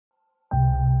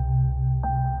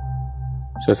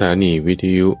สถานีวิท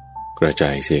ยุกระจา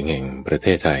ยเสียงแห่งประเท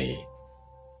ศไทย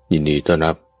ยินดีต้อน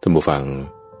รับท่านผู้ฟัง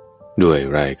ด้วย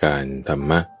รายการธรร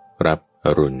มรับอ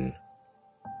รุณ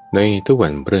ในทุกวั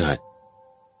นพฤหัส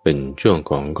เป็นช่วง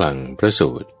ของคลังพระ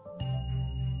สูตร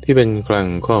ที่เป็นคลัง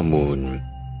ข้อมูล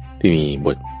ที่มีบ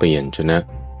ทเปลี่ยนชนะ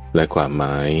และความหม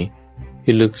าย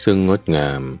ที่ลึกซึ้งงดงา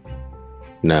ม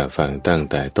น่าฟังตั้ง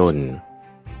แต่ต้น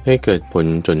ให้เกิดผล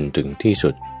จนถึงที่สุ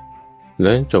ดแล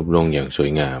ะจบลงอย่างสว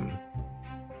ยงาม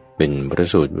เป็นพระ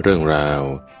สูตรเรื่องราว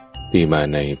ที่มา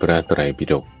ในพระไตรปิ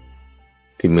ฎก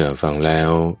ที่เมื่อฟังแล้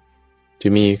วจะ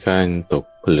มีการตก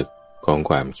ผลึกของ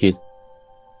ความคิด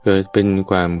เกิดเป็น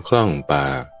ความคล่องป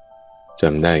ากจ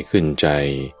ำได้ขึ้นใจ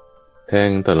แท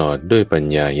งตลอดด้วยปัญ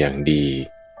ญาอย่างดี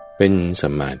เป็นสั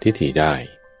มมาทิฏฐิได้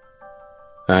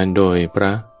อ่านโดยพร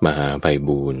ะมหาไพ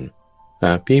บูลย์อ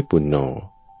าภิปุณโญ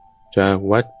จาก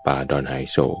วัดป่าดอนไห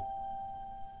โศก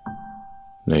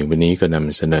ในวันนี้ก็น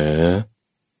ำเสนอ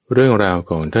เรื่องราว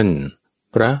ของท่าน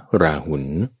พระราหุล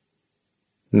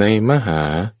ในมหา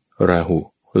ราหุ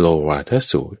โลวาท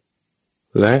สูตร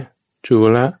และจุ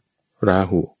ลรา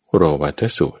หุโรวาท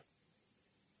สูตร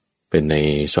เป็นใน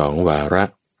สองวาระ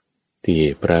ที่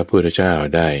พระพุทธเจ้า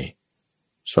ได้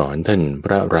สอนท่านพ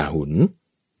ระราหุล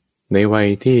ในวัย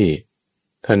ที่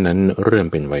ท่านนั้นเริ่ม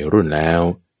เป็นวัยรุ่นแล้ว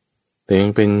แต่ยั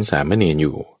งเป็นสามเณรอ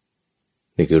ยู่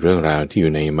นี่คือเรื่องราวที่อ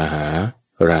ยู่ในมหา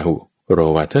ราหุโร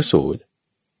วาทสูตร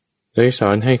โดยสอ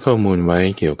นให้ข้อมูลไว้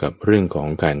เกี่ยวกับเรื่องของ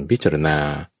การพิจารณา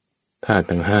ธาตุ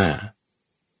ทั้งห้า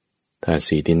ธาตุ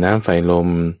สี่ดินน้ำไฟลม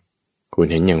คุณ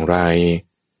เห็นอย่างไร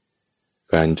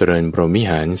การเจริญพรหมวิ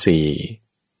หารสี่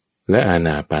และอาน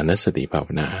าปานสติภาว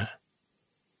นา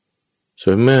ส่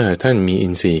วนเมื่อท่านมีอิ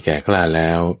นทรีย์แก่กล้าแ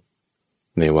ล้ว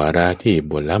ในวาระที่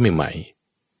บวชแล้วใหม่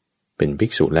ๆเป็นภิ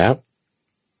กษุแล้ว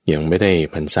ยังไม่ได้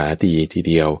พรรษาดีที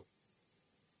เดียว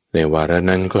ในวาระ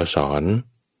นั้นก็สอน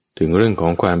ถึงเรื่องขอ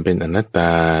งความเป็นอนัตต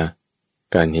า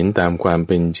การเห็นตามความเ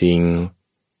ป็นจริง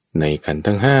ในขันธ์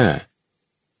ทั้งห้า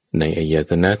ในอาย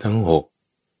ตนะทั้งหก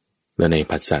และใน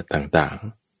ผัสสะต่าง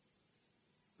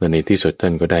ๆและในที่สุดท่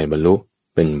านก็ได้บรรลุ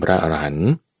เป็นพระอรหันต์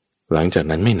หลังจาก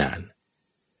นั้นไม่นาน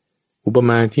อุปม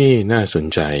าที่น่าสน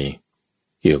ใจ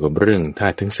เกี่ยวกับเรื่องธา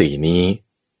ตุทั้งสี่นี้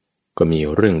ก็มี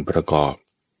เรื่องประกอบ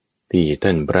ที่ท่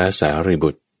านพระสารีบุ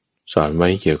ตรสอนไว้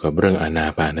เกี่ยวกับเรื่องอานา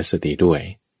ปานสติด้วย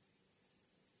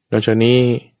นอกจากนี้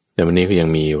ในวันนี้ก็ยัง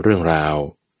มีเรื่องราว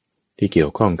ที่เกี่ย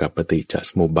วข้องกับปฏิจจ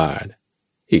สมุปบาท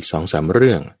อีก 2-3 เ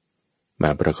รื่องมา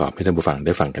ประกอบให้ท่านผู้ฟังไ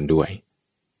ด้ฟังกันด้วย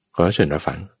ขอเชิญรับ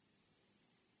ฟัง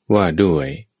ว่าด้วย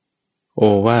โอ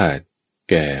วาท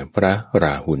แก่พระร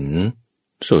าหุล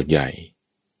สูตรใหญ่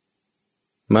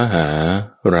มหา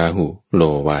ราหุโล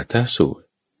วาทสูตร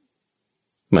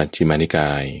มัชฌิมานิก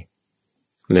าย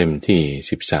เล่มที่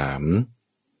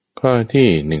13ข้อที่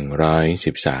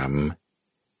113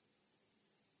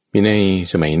มีใน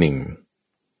สมัยหนึ่ง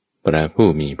พระผู้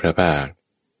มีพระภาค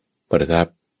ประทับ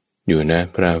อยู่ณ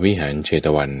พระวิหารเชต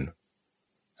วัน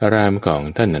อารามของ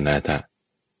ท่านอนาถ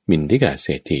บิณฑิกเศ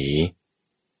รษฐี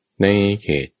ในเข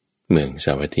ตเมืองส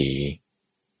าวัตถี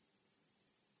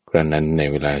ครั้งนั้นใน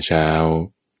เวลาเช้า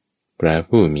พระ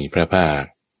ผู้มีพระภาค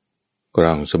กร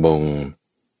องสบง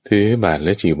ถือบาทแล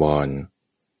ะจีวร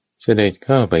เสด็จเ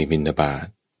ข้าไปบิณฑบาต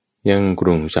ยังก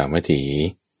รุงสาวัตถี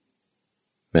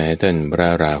แม้ท่านพระ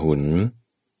ราหุล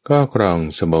ก็ครอง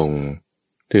สบง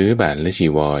ถือบาทและจี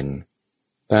วร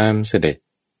ตามเสด็จ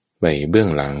ไปเบื้อง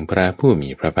หลังพระผู้มี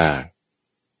พระภาค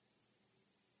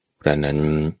ครั้งนั้น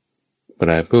พร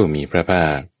ะผู้มีพระภา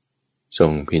คทร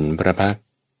งพิณพระพักตร์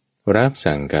รับ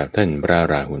สั่งกับท่านพระ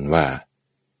ราหุลว่า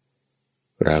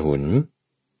ราหุล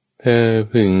เธอ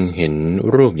พึงเห็น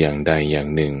รูปอย่างใดอย่าง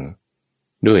หนึ่ง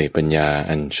ด้วยปัญญา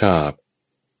อันชอบ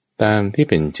ตามที่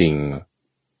เป็นจริง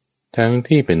ทั้ง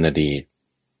ที่เป็นอดีต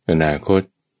อนาคต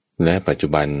และปัจจุ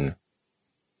บัน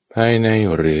ภายใน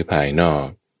หรือภายนอก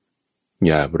ห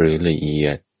ยาบหรือละเอีย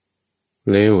ด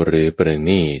เลวหรือประ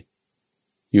ณีต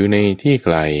อยู่ในที่ไก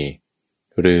ล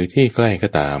หรือที่ใกล้ก็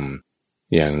ตาม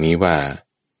อย่างนี้ว่า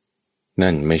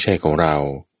นั่นไม่ใช่ของเรา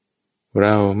เร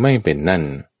าไม่เป็นนั่น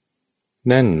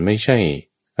นั่นไม่ใช่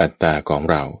อัตตาของ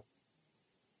เรา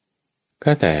ข้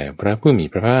าแต่พระผู้มี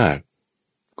พระภาค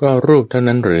ก็รูปเท่า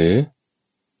นั้นหรือ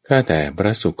ข้าแต่พร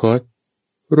ะสุคต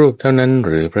รูปเท่านั้นห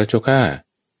รือพระเจ้าข้า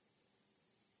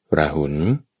ราหุล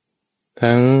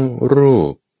ทั้งรู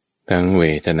ปทั้งเว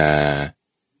ทนา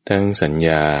ทั้งสัญญ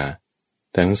า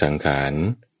ทั้งสังขาร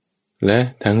และ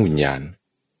ทั้งวิญญาณ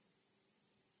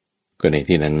ก็ใน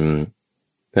ที่นั้น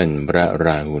ท่านพระร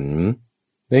าหุล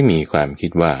ได้มีความคิ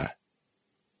ดว่า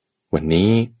วัน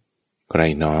นี้ใคร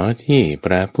หนอที่พ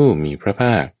ระผู้มีพระภ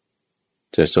าค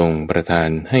จะทรงประทาน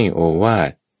ให้โอวา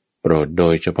ทโปรดโด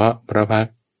ยเฉพาะพระพักต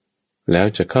ร์ แล้ว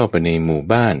จะเข้าไปในหมู่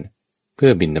บ้านเพื่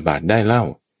อบิณฑบาตได้เล่า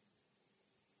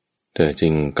เธอจึ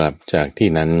งกลับจากที่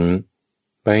นั้น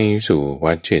ไปสู่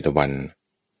วัดเชตวัน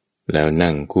แล้ว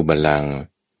นั่งคู่บัลลังก์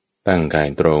ตั้งกาย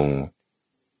ตรง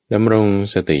ดำรง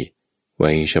สติไ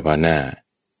ว้เฉพาะหน้า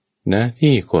ณ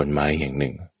ที่โคนไม้แห่งห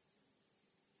นึ่ง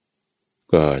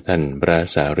ก็ท่านพระ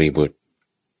สารีบุตร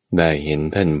ได้เห็น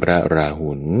ท่านพระรา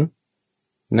หุล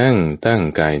นั่งตั้ง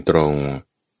กายตรง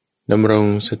ดำรง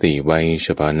สติไว้เฉ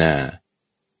พาะหน้า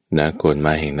ณโคนไ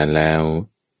ม้แห่งนั้นแล้ว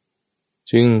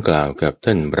จึงกล่าวกับ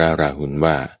ท่านพระราหุล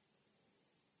ว่า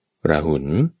ราหุล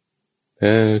เธ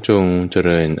อจงเจ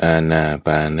ริญอานาป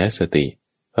านสติ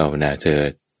ภาวนาเถิ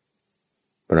ด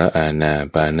เพราะอานา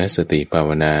ปานสติภาว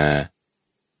นา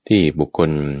ที่บุคค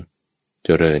ลเจ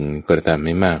ริญกระทำใ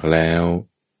ห้มากแล้ว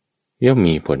ย่อม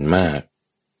มีผลมาก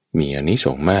มีอานิส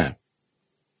งส์มาก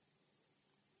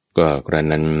ก็กระ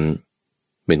นั้น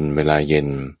เป็นเวลาเย็น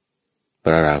พ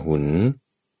ระราหุล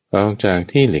ออกจาก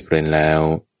ที่หลีกเร้นแล้ว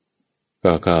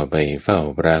ก็เข้าไปเฝ้า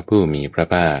พระผู้มีพระ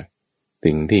ภาค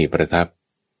ถึงที่ประทับ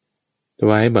ถ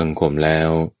วายบังคมแล้ว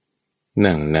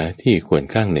นั่งณที่ควร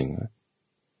ข้างหนึ่ง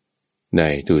ได้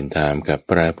ทูลถามกับ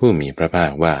พระผู้มีพระภา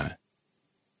คว่า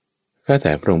ข้าแ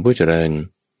ต่พระองค์ผู้เจริญ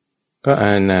ก็อ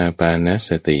านาปานส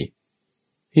ติ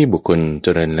ที่บุคคลเจ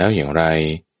ริญแล้วอย่างไร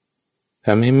ท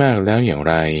ำให้มากแล้วอย่าง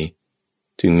ไร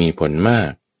จึงมีผลมา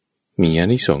กมีอา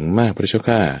นิสงส์มากพระเจ้า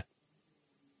ข้า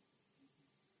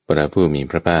พระผู้มี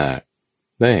พระภาค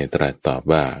ได้ตรัสตอบ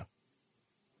ว่า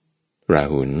รา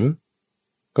หุล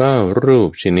ก็รูป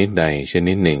ชนิดใดช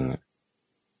นิดหนึ่ง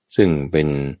ซึ่งเป็น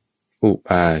อุป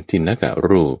าทินก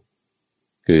รูป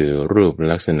คือรูป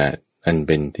ลักษณะอันเ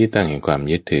ป็นที่ตั้งแห่งความ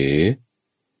ยึดถือ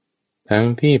ทั้ง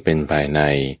ที่เป็นภายใน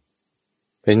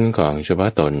เป็นของเฉพา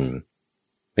ะตน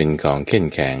เป็นของเข้ม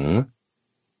แข็ง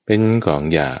เป็นของ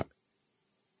หยาบ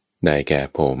ได้แก่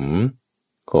ผม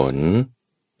ขน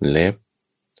เล็บ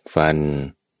ฟัน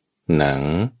หนัง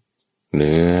เ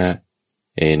นื้อ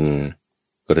เอ็น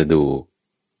กระดูก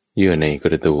เยื่อในก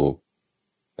ระดูก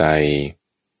ไต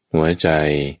หัวใจ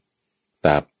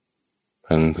ตับ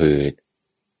พังผืด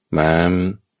ม้าม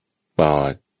ปอ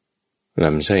ดล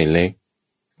ำไส้เล็ก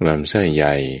ลำไส้ให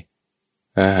ญ่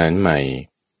อาหารใหม่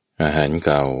อาหารเ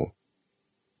ก่า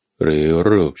หรือ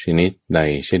รูปชนิดใด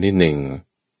ชนิดหนึ่ง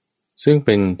ซึ่งเ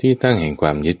ป็นที่ตั้งแห่งคว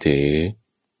ามยึดถือ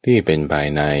ที่เป็นภาย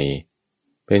ใน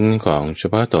เป็นของเฉ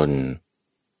พาะตน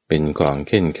เป็นของเ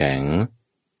ข้มแข็ง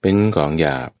เป็นของหย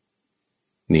าบ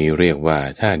นี้เรียกว่า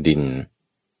ธาตุดิน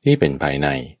ที่เป็นภายใน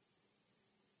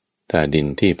ธาตุดิน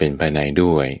ที่เป็นภายใน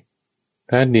ด้วย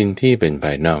ธาตุดินที่เป็นภ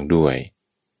ายนอกด้วย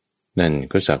นั่น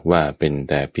ก็สักว่าเป็น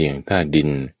แต่เพียงธาตุดิน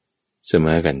เสม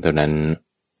อกันเท่านั้น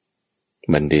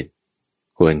บัณฑิต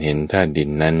ควรเห็นธาตุดิน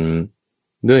นั้น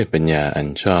ด้วยปัญญาอัน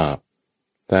ชอบ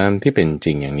ตามที่เป็นจ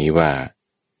ริงอย่างนี้ว่า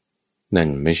นั่น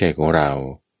ไม่ใช่ของเรา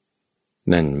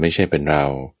นั่นไม่ใช่เป็นเรา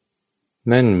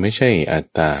นั่นไม่ใช่อัต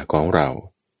ตาของเรา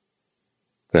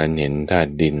ครั้นเห็นธา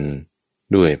ตุดิน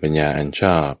ด้วยปัญญาอันช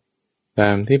อบตา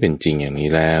มที่เป็นจริงอย่างนี้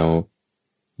แล้ว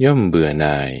ย่อมเบื่อห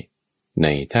น่ายใน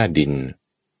ธาตุดิน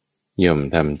ย่อม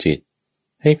ทำจิต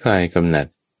ให้คลายกำหนัด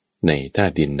ในธา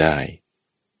ตุดินได้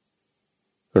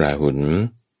ราหุล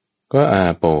ก็อา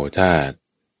โปธาตุ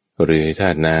หรือธา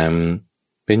ตุน้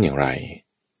ำเป็นอย่างไร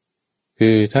คื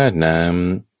อธาตุน้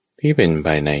ำที่เป็นภ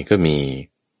ายในก็มี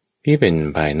ที่เป็น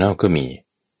ภายนอกก็มี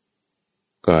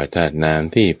ก็ธาตุน้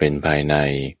ำที่เป็นภายใน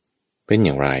เป็นอ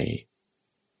ย่างไร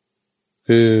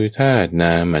คือธาตุ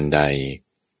น้ำอันใด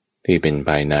ที่เป็นภ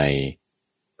ายใน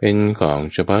เป็นของ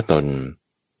เฉพาะตน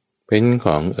เป็นข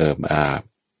องเอิบอาบ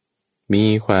มี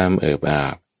ความเอิบอา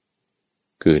บ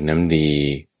คือน้ำดี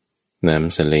น้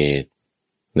ำเสลด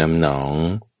น้ำหนอง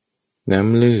น้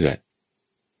ำเลือด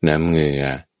น้ำเหงื่อ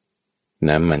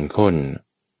น้ำมันข้น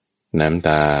น้ำต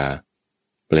า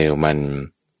เปลวมัน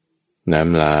น้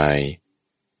ำลาย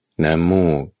น้ำมู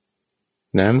ก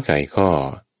น้ำไขข้อ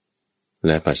แ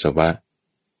ละปัสสาวะ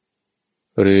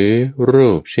หรือรู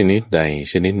ปชนิดใด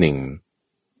ชนิดหนึ่ง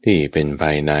ที่เป็นภ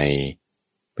ายใน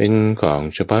เป็นของ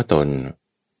เฉพาะตน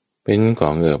เป็นขอ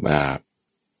งเอิบอาบ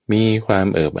มีความ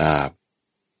เอิบอาบ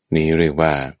นี้เรียก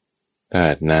ว่าธา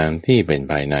ตุน้ำที่เป็น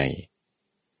ภายใน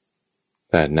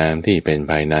ธาตุน้ำที่เป็น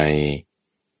ภายใน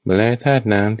และธาตุ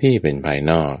น้ำที่เป็นภาย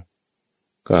นอก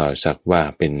ก็สักว่า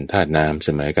เป็นธาตุน้ำเส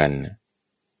มอกัน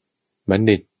บัณ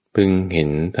ฑิตพึงเห็น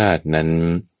ธาตุนั้น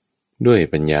ด้วย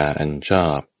ปัญญาอันชอ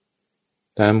บ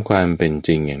ตามความเป็นจ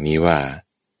ริงอย่างนี้ว่า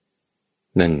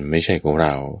นั่นไม่ใช่ของเร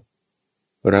า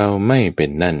เราไม่เป็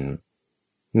นนั่น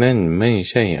นั่นไม่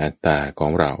ใช่อัตตาขอ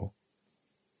งเรา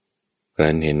ค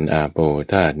รั้นเห็นอาโป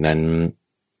ธาตุนั้น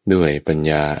ด้วยปัญ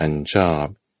ญาอันชอบ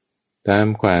ตาม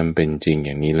ความเป็นจริงอ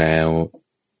ย่างนี้แล้ว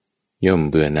ย่อม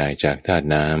เบื่อหน่ายจากธาตุ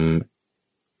น้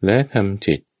ำและทำ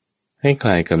จิตให้ค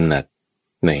ลายกำหนัด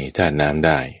ในธาตุน้ำไ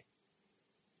ด้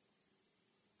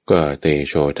ก็เต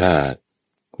โชธาตุ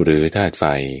หรือธาตุไฟ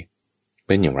เ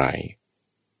ป็นอย่างไร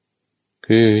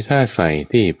คือธาตุไฟ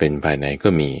ที่เป็นภายในก็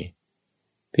มี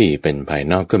ที่เป็นภาย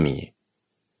นอกก็มี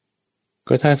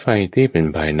ก็ธาตุไฟที่เป็น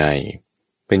ภายใน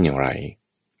เป็นอย่างไร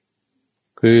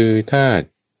คือธาตุ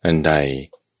อันใด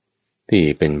ที่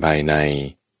เป็นภายใน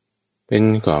เป็น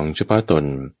ของเฉพาะตน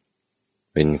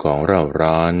เป็นของเร่า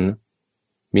ร้อน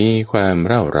มีความ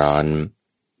เร่าร้อน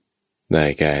ได้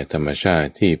แก่ธรรมชา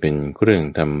ติที่เป็นเครื่อง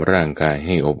ทำร่างกายใ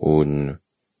ห้อบอุ่น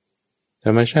ธ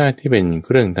รรมชาติที่เป็นเค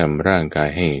รื่องทำร่างกาย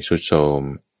ให้ทรุดโทรม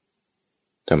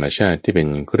ธรรมชาติที่เป็น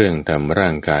เครื่องทำร่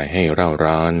างกายให้เร่า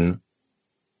ร้อน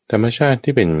ธรรมชาติ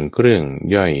ที่เป็นเครื่อง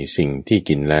ย่อยสิ่งที่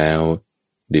กินแล้ว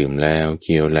ดื่มแล้วเ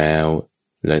คี้ยวแล้ว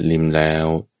และลิ้มแล้ว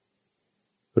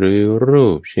หรือรู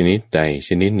ปชนิดใดช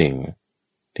นิดหนึ่ง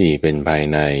ที่เป็นภาย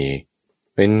ใน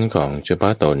เป็นของเฉพา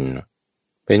ะตน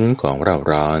เป็นของเร่า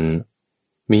ร้อน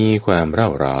มีความเร่า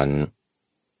ร้อน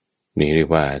นี่เรียก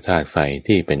ว่าธาตุไฟ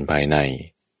ที่เป็นภายใน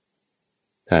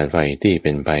ธาตุไฟที่เ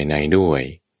ป็นภายในด้วย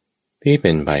ที่เ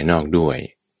ป็นภายนอกด้วย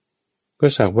ก็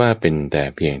สักว่าเป็นแต่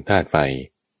เพียงธาตุไฟ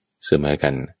เสมอกั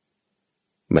น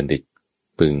บัณฑิต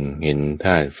พึงเห็นธ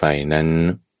าตุไฟนั้น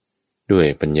ด้วย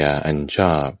ปัญญาอันช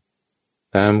อบ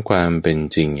ตามความเป็น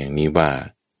จริงอย่างนี้ว่า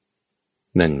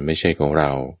นั่นไม่ใช่ของเร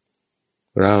า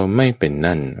เราไม่เป็น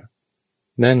นั่น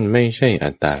นั่นไม่ใช่อั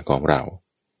ตตาของเรา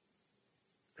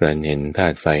ครั้นเห็นธา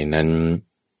ตุไฟนั้น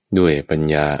ด้วยปัญ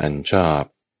ญาอันชอบ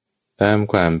ตาม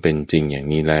ความเป็นจริงอย่าง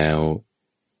นี้แล้ว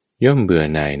ย่อมเบื่อ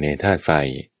หน่ายในธาตุไฟ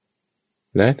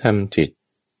และทำจิต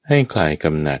ให้คลายก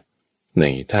ำหนัดใน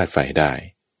ธาตุไฟได้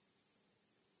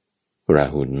รา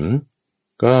หุล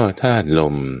ก็ธาตุล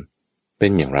มเป็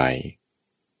นอย่างไร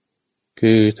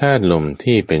คือธาตุลม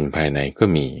ที่เป็นภายในก็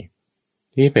มี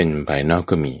ที่เป็นภายนอก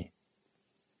ก็มี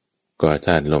ก็ธ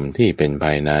าตุลมที่เป็นภ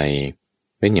ายใน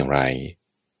เป็นอย่างไร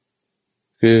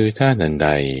คือธาตุอันใด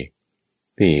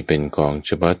ที่เป็นของเฉ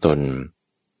พาะตน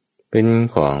เป็น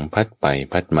ของพัดไป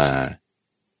พัดมา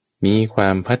มีควา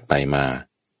มพัดไปมา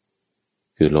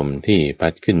คือลมที่พั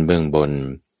ดขึ้นเบื้องบน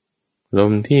ล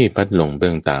มที่พัดลงเบื้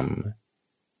องต่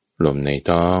ำลมใน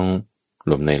ท้อง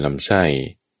ลมในลำไส้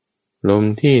ลม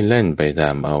ที่แล่นไปตา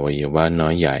มอวัยวะน้อ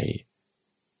ยใหญ่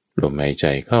ลมหายใจ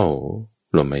เข้า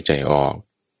ลมหายใจออก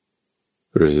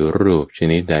หรือรูปช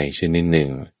นิดใดชนิดหนึ่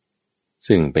ง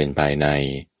ซึ่งเป็นภายใน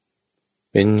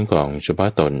เป็นของเฉพา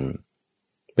ะตน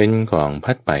เป็นของ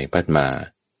พัดไปพัดมา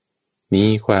มี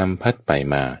ความพัดไป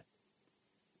มา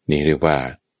นี่เรียกว่า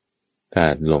ธา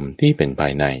ตุลมที่เป็นภา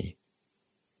ยใน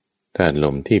ธาตุล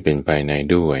มที่เป็นภายใน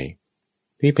ด้วย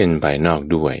ที่เป็นภายนอก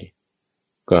ด้วย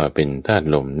ก็เป็นธาตุ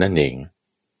ลมนั่นเอง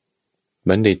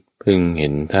บัณฑิตพึงเห็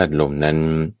นธาตุลมนั้น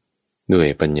ด้วย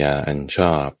ปัญญาอันช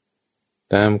อบ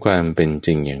ตามความเป็นจ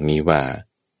ริงอย่างนี้ว่า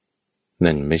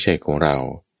นั่นไม่ใช่ของเรา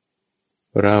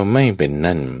เราไม่เป็น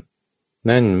นั่น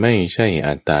นั่นไม่ใช่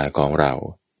อัตตาของเรา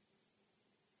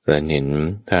เราเห็น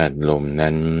ธาตุลม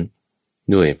นั้น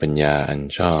ด้วยปัญญาอัน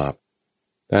ชอบ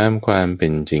ตามความเป็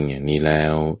นจริงอย่างนี้แล้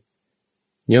ว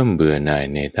ย่อมเบื่อหน่าย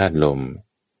ในธาตุลม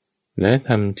และท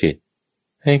ำจิต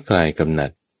ให้คลายกำหนั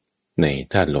ดใน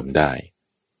ธาตุลมได้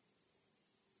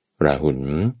ราหุล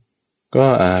ก็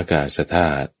อากาศธา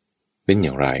ตุเป็นอ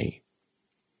ย่างไร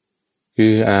คื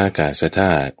ออากาศธ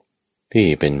าตุที่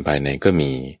เป็นภายในก็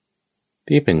มี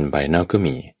ที่เป็นภายนอกก็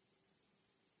มี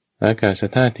อากาศ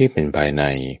ธาตุที่เป็นภายใน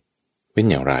เป็น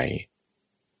อย่างไร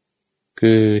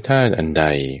คือธาตุอันใด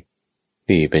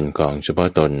ที่เป็นของเฉพาะ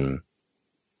ตน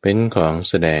เป็นของ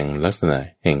แสดงลักษณะ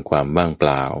แห่งความว่างเป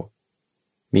ล่า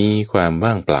มีความ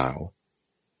ว่างเปล่า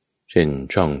เช่น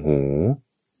ช่องหู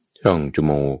ช่องจ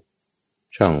มูก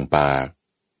ช่องปาก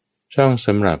ช่องส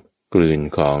ำหรับกลืน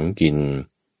ของกิน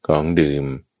ของดื่ม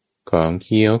ของเ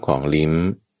คี้ยวของลิ้ม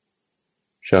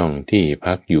ช่องที่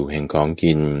พักอยู่แห่งของ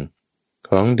กินข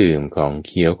องดื่มของเ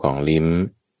คี้ยวของลิ้ม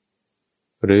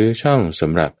หรือช่องส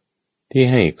ำหรับที่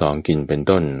ให้ของกินเป็น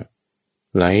ต้น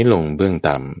ไหลลงเบื้อง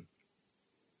ต่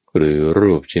ำหรือ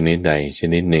รูปชนิดใดช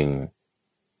นิดหนึ่ง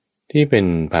ที่เป็น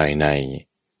ภายใน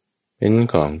เป็น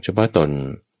ของเฉพาะตน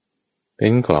เป็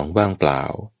นของว่างเปล่า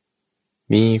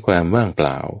มีความว่างเป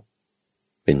ล่า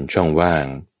เป็นช่องว่าง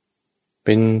เ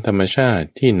ป็นธรรมชาติ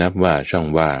ที่นับว่าช่อง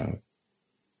ว่าง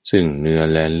ซึ่งเนื้อ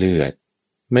และเลือด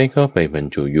ไม่เข้าไปบรร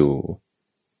จุอยู่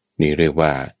นี่เรียกว่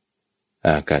าอ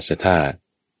ากาศธาตุ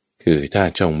คือธา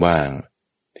ตุช่องว่าง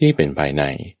ที่เป็นภายใน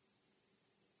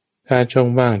ธาตุช่อง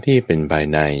ว่างที่เป็นภาย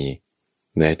ใน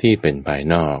และที่เป็นภาย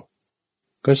นอก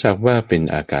ก็สักว่าเป็น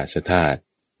อากาศธาตุ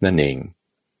นั่นเอง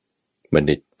บัณ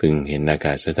ฑิตพึงเห็นอาก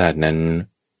าศธาตุนั้น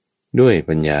ด้วย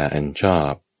ปัญญาอันชอ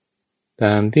บต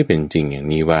ามที่เป็นจริงอย่าง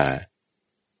นี้ว่า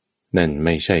นั่นไ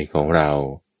ม่ใช่ของเรา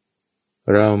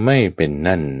เราไม่เป็น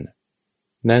นั่น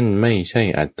นั่นไม่ใช่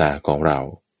อัตตาของเรา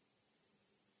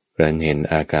ครั้นเห็น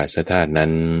อากาศธาตุนั้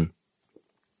น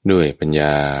ด้วยปัญญ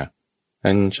า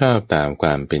อันชอบตามคว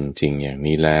ามเป็นจริงอย่าง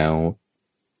นี้แล้ว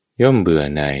ย่อมเบื่อ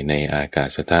หน่ายในอากา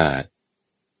ศธาตุ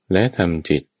และทำ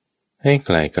จิตให้ค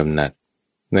ลายกำหนัด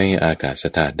ในอากาศ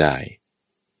ธาตุได้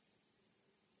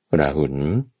ราหุล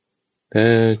เธ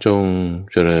อจง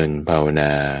เจริญภาวน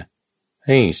าใ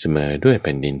ห้เสมอด้วยแ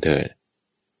ผ่นดินเถิด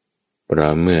เพรา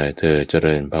ะเมื่อเธอเจ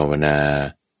ริญภาวนา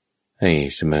ให้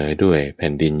เสมอด้วยแผ่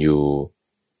นดินอยู่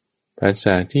ภาษ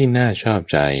าที่น่าชอบ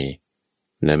ใจ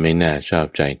และไม่น่าชอบ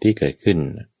ใจที่เกิดขึ้น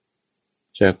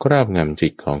จะครอบงำจิ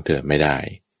ตของเธอไม่ได้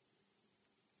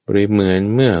เปรียบเหมือน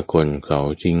เมื่อคนเขา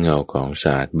ทิ้งเอาของส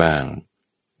ะอาดบ้าง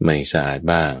ไม่สะอาด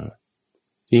บ้าง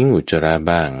ทิ้งอุจจาระ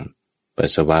บ้างปัส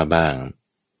สาวะบ้าง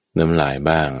น้ำลาย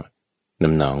บ้างน้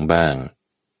ำหนองบ้าง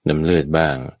น้ำเลือดบ้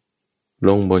างล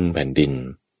งบนแผ่นดิน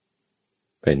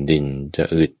แผ่นดินจะ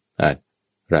อึดอัด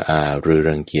ระอาหรือ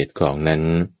รังเกียจของนั้น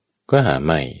ก็หาไ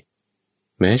ม่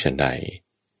แม้ฉันใด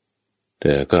เธ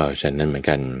อก็ฉันนั้นเหมือน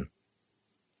กัน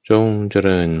จงเจ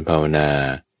ริญภาวนา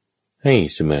ให้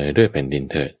เสมอด้วยแผ่นดิน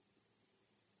เถิด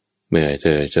เมื่อเธ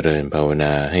อเจริญภาวน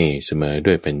าให้เสมอ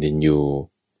ด้วยแผ่นดินอยู่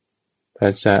ภา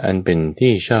ษาอันเป็น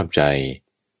ที่ชอบใจ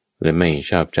และไม่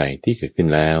ชอบใจที่เกิดขึ้น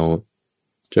แล้ว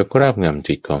จะครอบงำ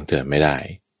จิตของเธอไม่ได้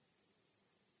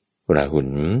ราหุล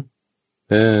เ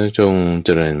ธอจงเจ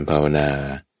ริญภาวนา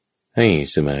ให้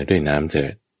เสมอด้วยน้ำเถิ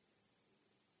ด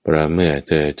เพราะเมื่อเ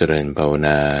ธอเจริญภาวน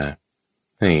า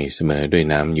ให้เสมอด้วย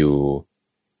น้ำอยู่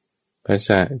ภาษ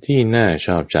าที่น่าช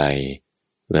อบใจ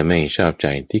และไม่ชอบใจ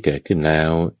ที่เกิดขึ้นแล้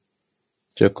ว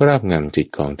จะครอบงำจิต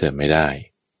ของเธอไม่ได้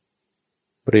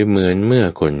เปรียบเหมือนเมื่อ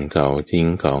คนเขาทิ้ง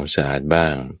ของสะอาดบ้า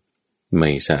งไม่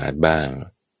สะอาดบ้าง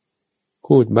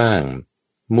คูดบ้าง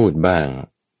มูดบ้าง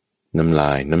น้ำล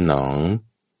ายน้ำหนอง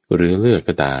หรือเลือด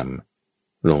ก็ตาม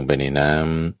ลงไปในน้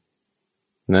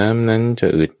ำนั้นจะ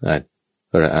อึดอัด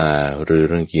ระอาหรือ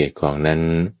รังเกียจของนั้น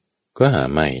ก็หา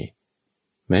ไม่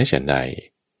แม้ฉันใด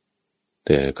เธ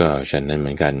อก็ฉันนั้นเห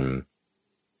มือนกัน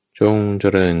จงเจ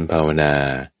ริญภาวนา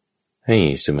ให้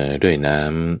เสมอด้วยน้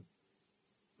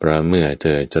ำเพราะเมื่อเธ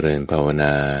อเจริญภาวน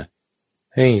า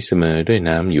ให้เสมอด้วย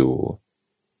น้ำอยู่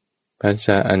ภาษ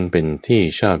าอันเป็นที่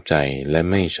ชอบใจและ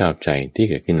ไม่ชอบใจที่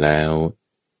เกิดขึ้นแล้ว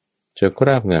จะคร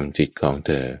อบงำจิตของเ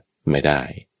ธอไม่ได้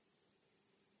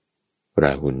ร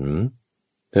าหุล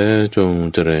เธอจง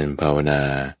เจริญภาวนา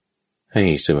ให้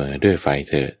เสมอด้วยไฟ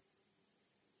เถิด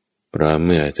เพราะเ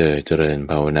มื่อเธอเจริญ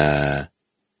ภาวนา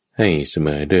ให้เสม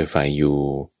อด้วยไฟอยู่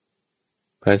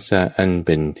ภาษาอันเ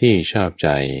ป็นที่ชอบใจ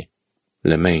แ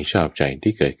ละไม่ชอบใจ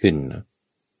ที่เกิดขึ้น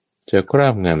จะครอ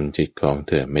บงำจิตของเ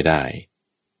ธอไม่ได้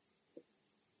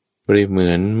เปรียบเหมื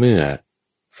อนเมื่อ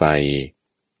ไฟ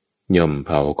ย่อมเ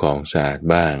ผาของสะอาด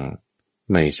บ้าง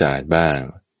ไม่สะอาดบ้าง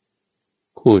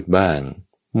คูดบ้าง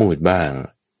มูดบ้าง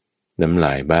น้ำล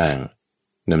ายบ้าง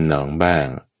น้ำหนองบ้าง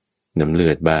น้ำเลื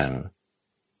อดบ้าง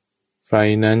ไฟ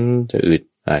นั้นจะอึด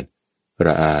อัดร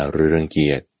ะอาหรือรังเกี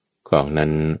ยจของนั้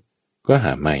นก็ห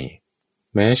าไม่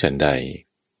แม้ฉันใด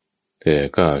เธอ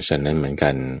ก็ฉันนั้นเหมือน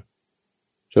กัน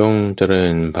จงเจริ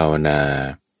ญภาวนา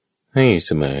ให้เส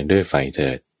มอด้วยไฟเถิ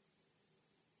ด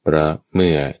เพราะเ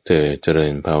มื่อเธอเจริ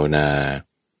ญภาวนา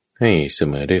ให้เส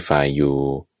มอด้วยไฟอยู่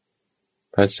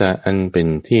ภาษาอันเป็น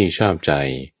ที่ชอบใจ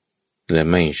และ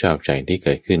ไม่ชอบใจที่เ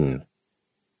กิดขึ้น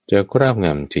จะครอบง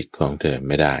ำจิตของเธอไ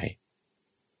ม่ได้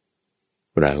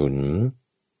ราหุล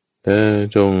เธอ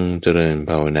จงเจริญ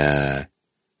ภาวนา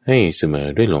ให้เสมอ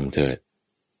ด้วยลมเถิด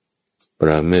เพร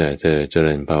าะเมื่อเธอเจ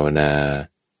ริญภาวนา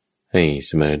ให้เ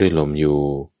สมอด้วยลมอยู่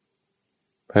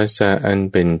ภาษาอัน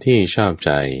เป็นที่ชอบใ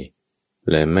จ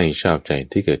และไม่ชอบใจ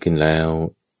ที่เกิดขึ้นแล้ว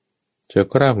จะ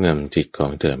ครอบงำจิตขอ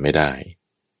งเธอไม่ได้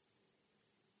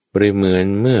เปรียบเหมือน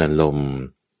เมื่อลม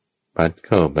พัดเ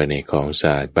ข้าไปในของสะ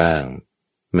อาดบ้าง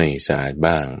ไม่สะอาด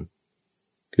บ้าง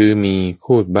คือมี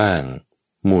คูดบ้าง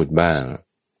มูดบ้าง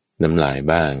น้ำลาย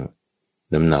บ้าง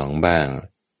น้ำหนองบ้าง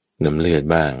น้ำเลือด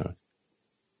บ้าง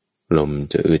ลม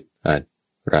จะอึดอัด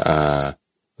ระอา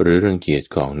หรือรังเกียจ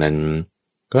ของนั้น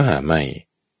ก็หาไม่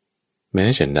แม้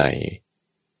ฉันใด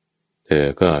เธอ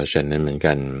ก็ฉันนั้นเหมือน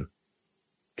กัน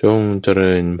จงเจ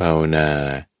ริญภาวนา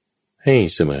ให้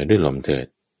เสมอด้วยลมเถิด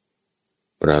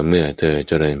เพราะเมื่อเธอเ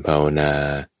จริญภาวนา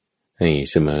ให้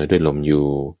เสมอด้วยลมอยู่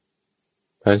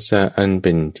ภาษาอันเ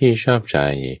ป็นที่ชอบใจ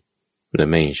และ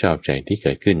ไม่ชอบใจที่เ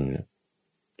กิดขึ้น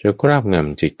จะครอบง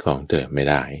ำจิตของเธอไม่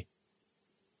ได้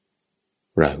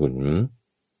ราหุล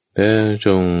เธอจ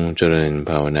งเจริญ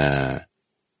ภาวนา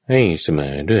ให้เสม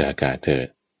อด้วยอากาศเถิด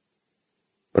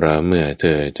เพราะเมื่อเธ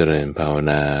อเจริญภาว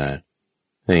นา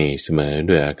ให้เสมอ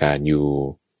ด้วยอาการอยู่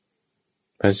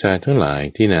ภาษาทั้งหลาย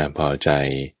ที่น่าพอใจ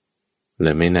แล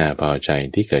ะไม่น่าพอใจ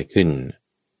ที่เกิดขึ้น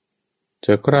จ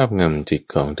ะครอบงำจิต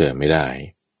ของเธอไม่ได้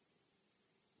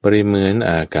ปริเหมือน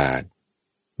อากาศ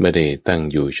ไม่ได้ตั้ง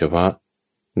อยู่เฉพาะ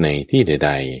ในที่ใ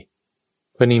ด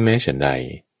ๆเพราะนี้แม้ฉันใด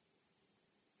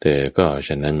เธอก็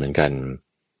ฉันนั้นเหมือนกัน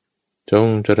จง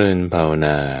เจริญภาวน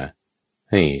า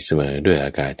ให้เสมอด้วยอ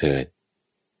ากาศเถิด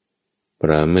เพ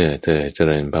ราะเมื่อเธอเจ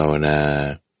ริญภาวนา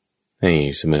ให้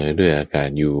เสมอด้วยอากาศ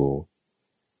อยู่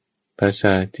ภาษ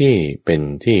าที่เป็น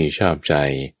ที่ชอบใจ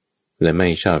และไม่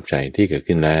ชอบใจที่เกิด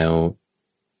ขึ้นแล้ว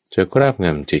จะครอบง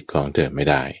ำจิตของเธอไม่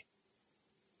ได้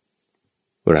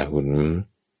ราหุล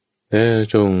เธอ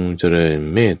จงเจริญ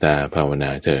เมตตาภาวน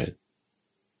าเถิด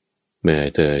เมื่อ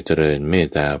เธอเจริญเมต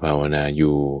ตาภาวนาอ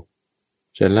ยู่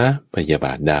จะละพยาบ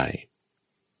าทได้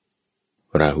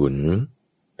ราหุล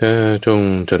เธอจง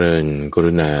เจริญก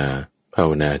รุณาภาว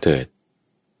นาเถิด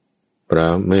เพรา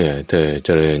ะเมื่อเธอเจ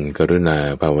ริญกรุณา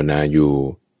ภาวนาอยู่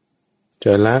จ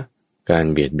ะละการ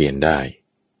เบียดเบียนได้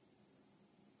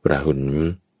ราหุล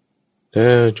เธ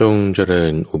อจงเจริ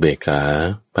ญอุเบกขา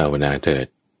ภาวนาเถิด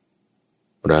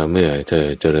เพราะเมื่อเธอ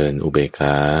เจริญอุเบกข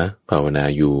าภาวนา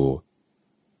อยู่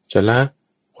จะละ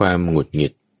ความหงุดหงิ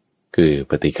ดคือ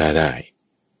ปฏิฆาได้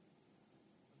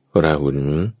ราหุล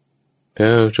เธ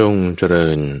อจงเจริ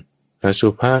ญอสุ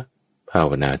ภภา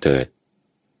วนาเถิด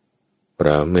เพร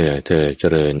าะเมื่อเธอเจ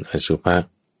ริญอสุภ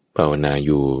ภาวนาอ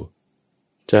ยู่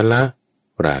จะละ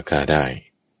ราคะได้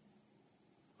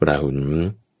ราหุล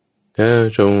เธอ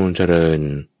จงเจริญ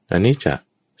อนิจจ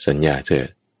สัญญาเถิด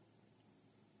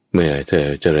เมื่อเธอ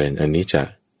เจริญอนิจจ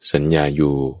สัญญาอ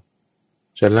ยู่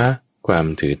จะละความ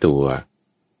ถือตัว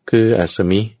คืออัส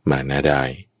มิมานะได้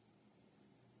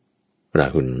รา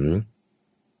หุล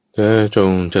เธอจ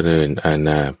งเจริญอาน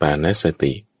าปานส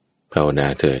ติภาวนา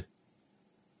เถิด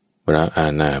เพราะอา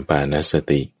นาปานส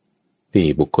ติที่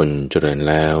บุคคลเจริญ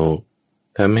แล้ว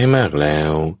ทำให้มากแล้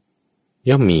ว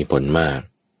ย่อมมีผลมาก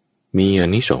มีอา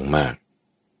นิสงส์มาก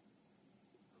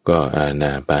ก็อาน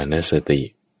าปานสติ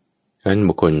อัน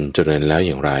บุคคลเจริญแล้วอ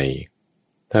ย่างไร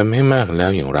ทำให้มากแล้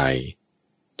วอย่างไร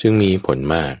จึงมีผล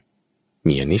มาก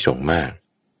มีอานิสงส์มาก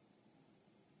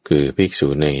คือภิกษุ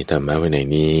ในธรรมวินัย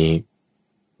นี้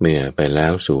เมื่อไปแล้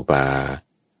วสู่ป่า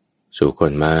สู่โค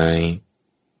นไม้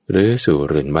หรือสู่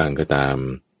เรือนบ้านก็ตาม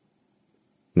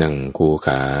นั่งคูข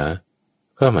า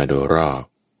เข้ามาโดยรอบ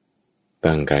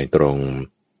ตั้งกายตรง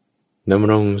ด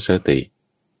ำรงสติ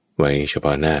ไว้เฉพ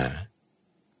าะหน้า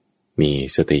มี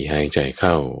สติหายใจเ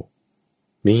ข้า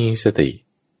มีสติ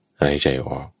หายใจอ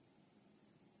อก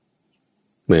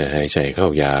เมื่อหายใจเข้า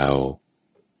ยาว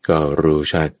ก็รู้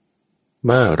ชัด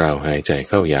ว่าเราหายใจ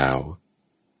เข้ายาว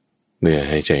เมื่อ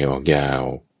หายใจออกยาว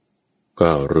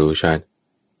ก็รู้ชัด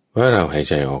ว่าเราหาย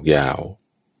ใจออกยาว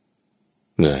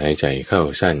เมื่อหายใจเข้า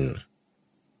สั้น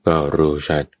ก็รู้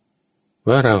ชัด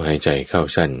ว่าเราหายใจเข้า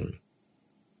สั้น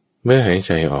เมื่อหายใ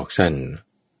จออกสั้น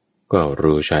ก็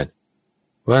รู้ชัด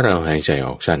ว่าเราหายใจอ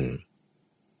อกสั้น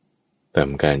ท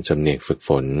ำการสำเนียกฝึกฝ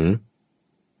น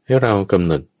ให้เรากำ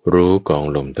หนดรู้กอง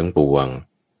ลมทั้งปวง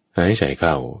หายใจเ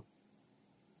ข้า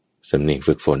สำเนียก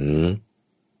ฝึกฝน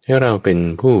ให้เราเป็น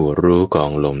ผู้รู้กอ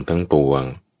งลมทั้งปวง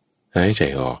หายใจ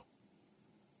ออก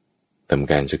ท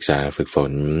ำการศึกษาฝึกฝ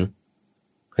น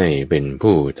ให้เป็น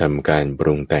ผู้ทำการป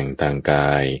รุงแต่งทางก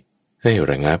ายให้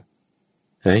ระงับ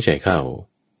หายใจเข้า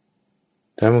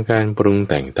ทำการปรุง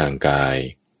แต่งทางกาย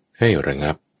ให้ระ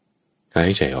งับหา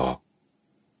ยใจออก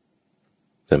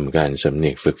ทำการสำเนี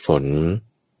ยกฝึกฝน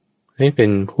ให้เป็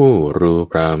นผู้รู้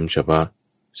พร้อมเฉพาะ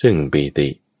ซึ่งปีติ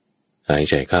หาย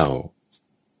ใจเข้า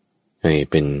ให้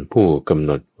เป็นผู้กำห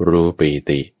นดรู้ปี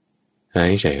ติหา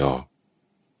ยใจออก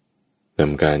ท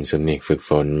ำการสำเนียกฝึก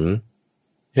ฝน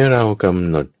ให้เรากำ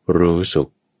หนดรู้สุข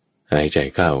หายใจ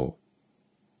เข้า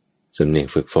สำเนียก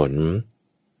ฝึกฝน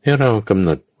ให้เรากำหน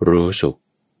ดรู้สุข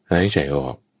หายใจออ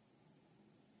ก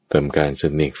ทำการส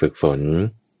ำเนียกฝึกฝน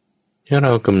ให้เร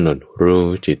ากำหนดรู้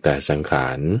จิตตสังขา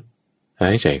รหา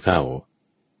ยใจเข้า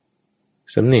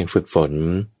สำเนียกฝึกฝน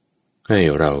ให้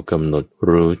เรากำหนด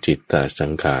รู้จิตตสั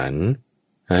งขาร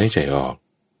หายใจออก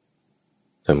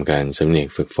ทำการสำเนียก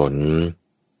ฝึกฝน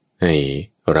ให้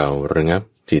เราระงับ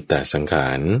จิตตสังขา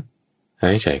รหา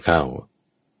ยใจเข้า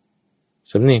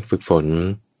สำเนียกฝึกฝน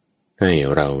ให้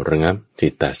เราระงับจิ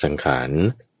ตตสังขาร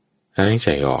หายใจ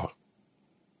ออก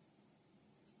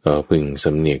ก็พึงส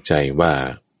ำเนียกใจว่า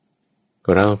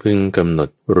เราพึงกำหนด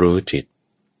รู้จิต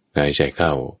หายใจเข้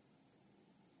า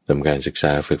ทำการศึกษ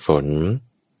าฝึกฝน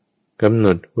กำหน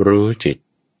ดรู้จิต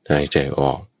หายใจอ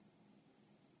อก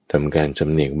ทำการส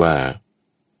ำเนียกว่า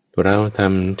เราท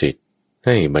ำจิตใ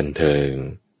ห้บันเทิง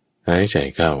หายใจ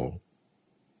เข้า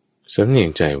สำเนีย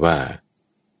กใจว่า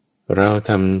เรา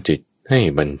ทำจิตให้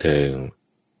บันเทิง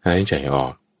หายใจออ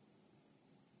ก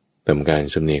ทำการ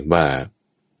สำเนียกว่า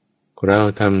เรา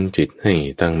ทำจิตให้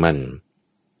ตั้งมั่น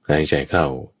หายใจเข้า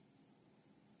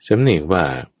สำเนียกว่า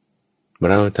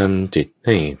เราทำจิตใ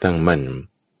ห้ตั้งมั่น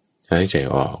หายใจ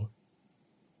ออก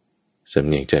สำ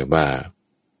เนียกใจว่า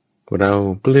เรา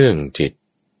เปลื้องจิต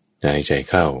หายใจ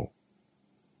เข้า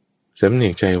สำเนี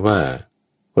ยกใจว่า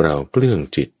เราเปลื้อง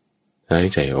จิตหาย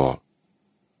ใจออก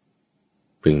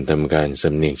พึงทำการส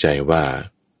ำเนียกใจว่า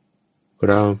เ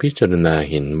ราพิจารณา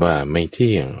เห็นว่าไม่เ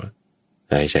ที่ยง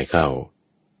หายใจเข้า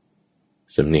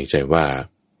สำเนียกใจว่า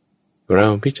เรา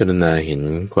พิจารณาเห็น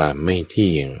ความไม่เ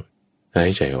ที่ยงหา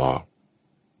ยใจออก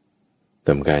ท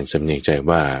ำการสำเนียกใจ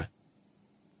ว่า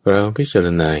เราพิจาร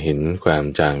ณาเห็นความ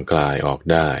จางคลายออก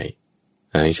ได้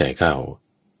หายใจเข้า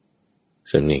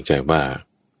สำเนียกใจว่า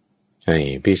ให้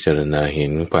พิจารณาเห็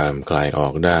นความคลายออ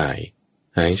กได้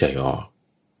หายใจออก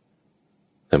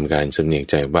ทำการสำเนียก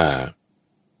ใจว่า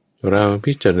เรา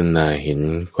พิจารณาเห็น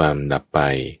ความดับไป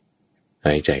ห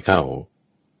ายใจเข้า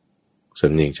ส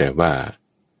ำเนียกใจว่า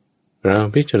เรา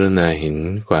พิจารณาเห็น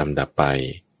ความดับไป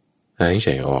หายใจ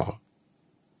ออก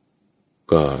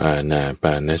ก็อานาป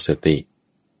านสติ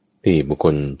ที่บุคค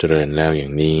ลเจริญแล้วอย่า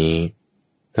งนี้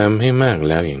ทำให้มาก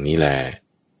แล้วอย่างนี้แล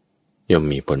ย่อม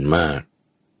มีผลมาก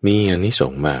มีอานิส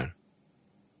งส์มาก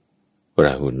ร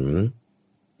าหุล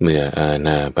เมื่ออาน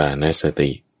าปานส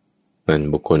ตินั้น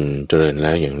บุคคลเจริญแ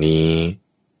ล้วอย่างนี้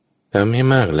ทำให้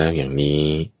มากแล้วอย่างนี้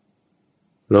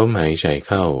ลมหายใจ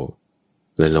เข้า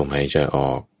และลมหายใจอ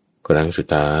อกครั้งสุด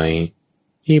ท้าย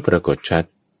ที่ปรากฏชัด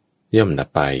ย่อมดับ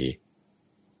ไป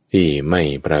ที่ไม่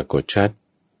ปรากฏชัด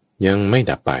ยังไม่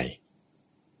ดับไป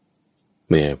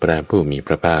เมื่อพระผู้มีพ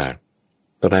ระภาค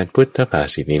ตรัสพุทธภา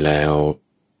ษิตนี้แล้ว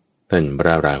ท่านพร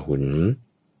ะราหุล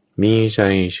มีใจ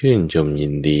ชื่นชมยิ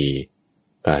นดี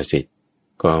ภาษิต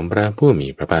ของพระผู้มี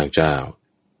พระภาคเจ้า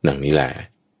ดังนี้แหละ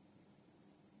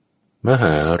มห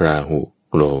าราหุ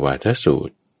โลวาทสูต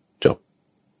รจบ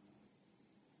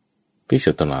ภิก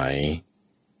ษุทั้งหลาย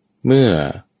เมื่อ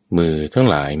มือทั้ง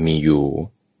หลายมีอยู่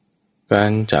กา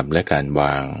รจับและการว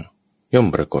างย่อม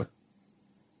ปรากฏ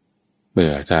เมื่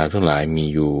อเท้าทั้งหลายมี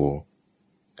อยู่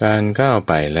การก้าวไ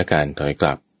ปและการถอยก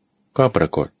ลับก็ปรา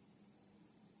กฏ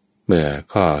เมื่อ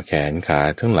ข้อแขนขา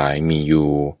ทั้งหลายมีอ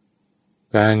ยู่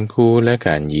การคูและก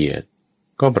ารเหยียด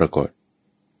ก็ปรากฏ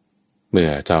เมื่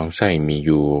อท้องไส้มีอ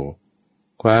ยู่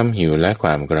ความหิวและคว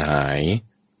ามกระหาย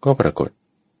ก็ปรากฏ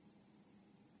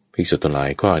ภิกษุทั้งหลาย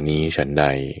ข้อนี้ฉันใด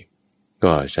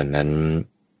ก็ฉันนั้น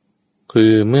คื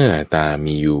อเมื่อตา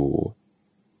มีอยู่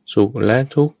สุขและ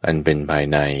ทุกข์อันเป็นภาย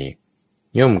ใน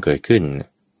ย่อมเกิดขึ้น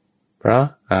เพราะ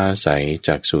อาศัย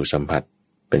จักษุสัมผัส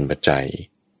เป็นปัจจัย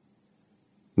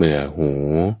เมื่อหู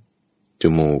จ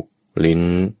มูกลิ้น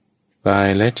กาย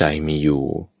และใจมีอยู่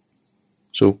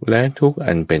สุขและทุกข์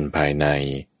อันเป็นภายใน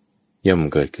ย่อม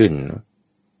เกิดขึ้น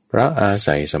เพราะอา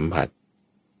ศัยสัมผัส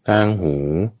ทางหู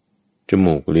จ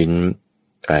มูกลิ้น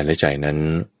กายและใจนั้น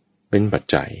เป็นปัจ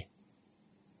จัย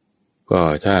ก็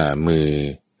ถ้ามือ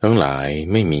ทั้งหลาย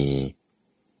ไม่มี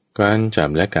การจับ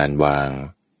และการวาง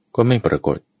ก็ไม่ปราก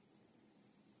ฏ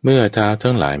เมื่อเท้า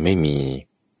ทั้งหลายไม่มี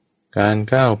การ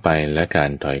ก้าวไปและกา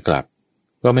รถอยกลับ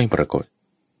ก็ไม่ปรากฏ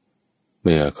เ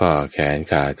มื่อข้อแขน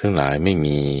ขาทั้งหลายไม่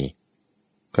มี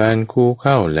การคู่เ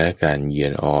ข้าและการเหยีย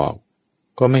ดออก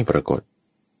ก็ไม่ปรากฏ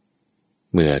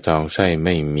เมื่อท้องไส้ไ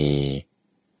ม่มี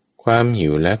ความหิ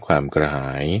วและความกระห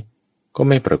ายก็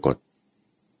ไม่ปรากฏ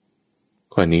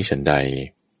ข้อนี้ฉันใด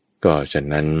ก็ฉะ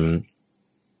นั้น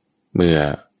เมื่อ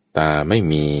ตาไม่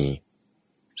มี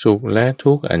สุขและ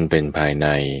ทุกข์อันเป็นภายใน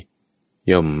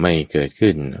ย่อมไม่เกิด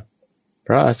ขึ้นเพ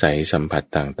ราะอาศัยสัมผัส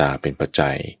ต่างๆเป็นปัจ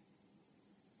จัย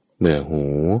เมื่อหู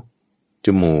จ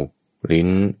มูกลิ้น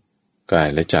กาย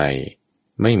และใจ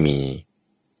ไม่มี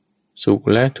สุข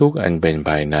และทุกข์อันเป็น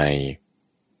ภายใน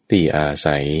ที่อา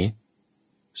ศัย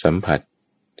สัมผัส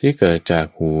ที่เกิดจาก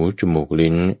หูจมูก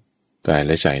ลิ้นกายแ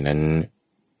ละใจนั้น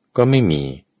ก็ไม่มี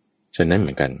ฉะนั้นเห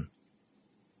มือนกัน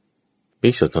ภิ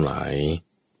กษุทั้งหลาย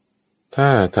ถ้า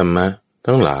ธรรมะ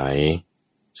ทั้งหลาย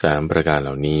สามประการเห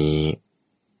ล่านี้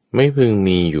ไม่พึง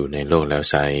มีอยู่ในโลกแล้ว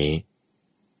ไซร้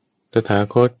ตถา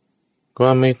คตก็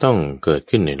ไม่ต้องเกิด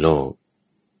ขึ้นในโลก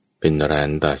เป็นอรหั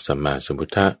นตสัมมาสัมพุท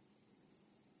ธะ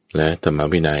และธรรม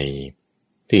วินัย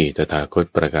ที่ตถาคต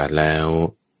ประกาศแล้ว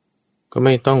ก็ไ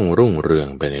ม่ต้องรุ่งเรือง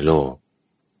ไปในโลก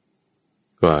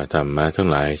ก็ธรรมะทั้ง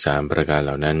หลายสามประการเห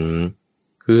ล่านั้น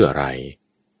คืออะไร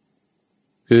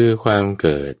คือความเ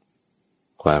กิด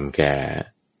ความแก่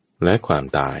และความ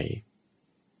ตาย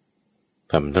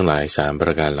ธรรมทั้งหลายสามป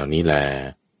ระการเหล่านี้แล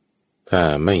ถ้า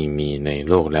ไม่มีใน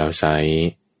โลกแล้วไซร้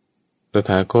ต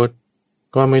ถาคต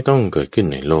ก็ไม่ต้องเกิดขึ้น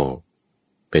ในโลก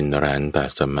เป็นอรหันต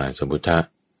สัมมาสัมพุทธะ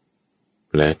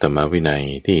และธรรมวินัย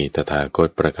ที่ตถาคต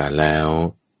ประกาศแล้ว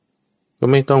ก็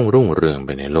ไม่ต้องรุ่งเรืองไป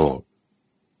ในโลก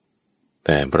แ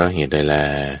ต่เพราะเหตุใดแล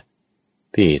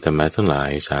ที่ธรรมะทั้งหลา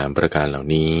ยสามประการเหล่า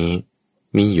นี้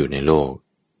มีอยู่ในโลก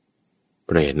เพ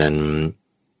ราะเหตุนั้น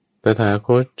ตถาค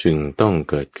ตจึงต้อง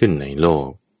เกิดขึ้นในโลก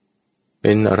เ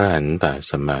ป็นอรหันต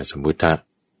สัมมาสัมพุทธะ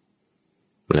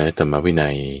และธรรมวินั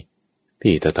ย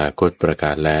ที่ตถาคตประก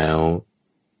าศแล้ว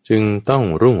จึงต้อง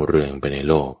รุ่งเรืองไปใน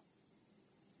โลก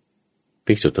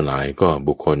ภิกษุทั้งหลายก็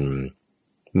บุคคล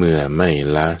เมื่อไม่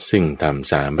ละซึ่งธรรม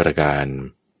สามประการ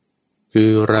คือ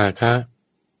ราคะ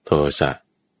โทสะ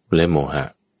และโมหะ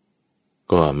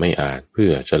ก็ไม่อาจเพื่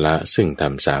อจะละซึ่งธรร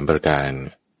มสามประการ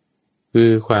คื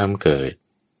อความเกิด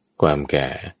ความแก่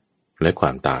และคว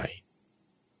ามตาย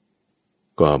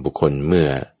ก็บุคคลเมื่อ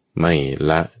ไม่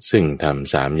ละซึ่งธรรม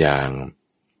สามอย่าง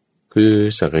คือ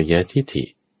สักยทิฏฐิ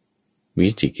วิ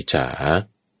จิกิจฉา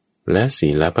และศี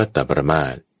ลพัตตปรมา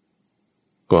ส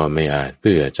ก็ไม่อาจเ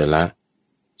พื่อจะละ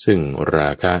ซึ่งรา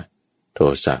คะโท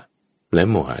สะและ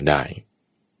โมหะได้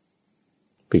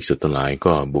ภิกษุทั้งหลาย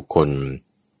ก็บุคคล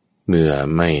เมื่อ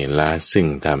ไม่ละซึ่ง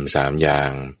ธรรมสามอย่า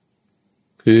ง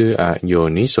คืออโย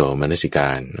นิโสมนสิก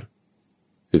าร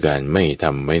คือการไม่ท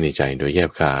ำไว้ในใจโดยแย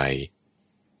บคาย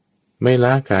ไม่ล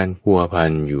ะการพัวพั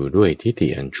นอยู่ด้วยทิฏฐิ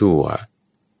อันชั่ว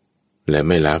และไ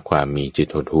ม่ละความมีจิต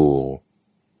หดหู่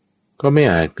ก็ไม่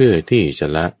อาจเพื่อที่จะ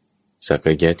ละสัก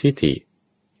ยทิฏฐิ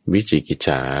วิจิกิจฉ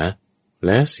าแล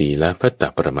ะศีลพัตต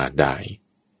ปรมาสได้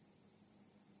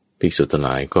ภิกษุทั้งหล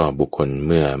ายก็บุคคลเ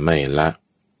มื่อไม่ละ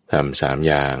ทำสาม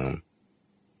อย่าง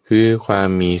คือความ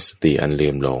มีสติอันลื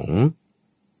มหลง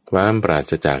ความปรา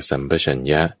ศจากสัมปชัญ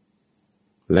ญะ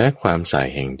และความสาย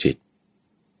แห่งจิต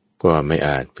ก็ไม่อ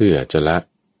าจเพื่อจะละ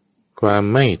ความ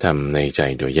ไม่ทำในใจ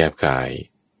โดยแยบกาย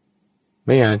ไ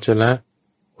ม่อาจจะละ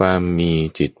ความมี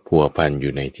จิตพัวพันอ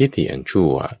ยู่ในทิฏฐิอันชั่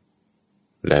ว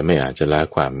และไม่อาจจะละ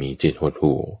ความมีจิตหด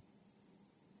หู่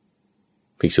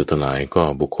ภิกษุทั้งหลายก็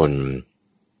บุคคล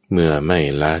เมื่อไม่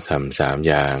ละทำสาม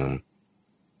อย่าง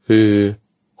คือ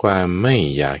ความไม่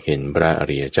อยากเห็นพระอ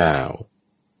ริยเจ้า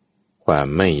ความ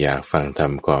ไม่อยากฟังธรร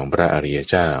มของพระอริย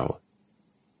เจ้า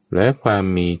และความ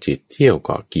มีจิตเที่ยวเก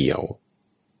าะเกี่ยว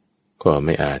ก็ไ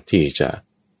ม่อาจที่จะ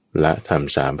ละท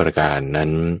ำสามประการนั้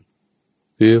น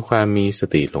คือความมีส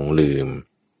ติหลงลืม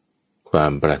ควา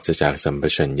มปราศจากสัมป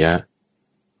ชัญญะ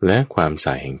และความส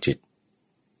ายแห่งจิต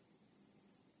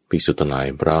ภิกษุทั้งหลาย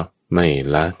เพราะไม่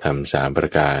ละทำสามปร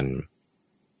ะการ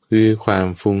คือความ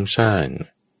ฟุ้งซ่าน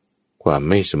ความ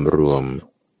ไม่สำรวม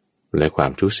และควา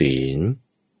มทุศีล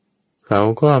เขา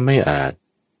ก็ไม่อาจ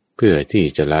เพื่อที่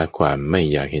จะละความไม่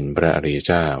อยากเห็นพระอริย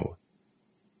เจ้า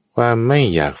ความไม่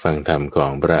อยากฟังธรรมขอ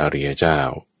งพระอริยเจ้า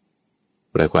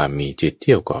และความมีจิตเ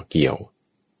ที่ยวเกาะเกี่ยว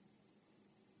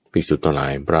ภิกษุทั้งหลา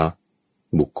ยเพราะ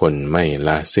บุคคลไม่ล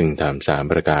ะซึ่งธรรมสาม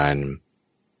ประการ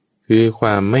คือคว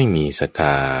ามไม่มีศรัทธ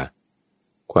า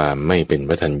ความไม่เป็น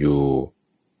วัฏัญญู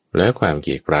และความเ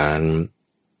กียจคร้าน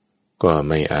ก็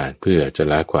ไม่อาจเพื่อจะ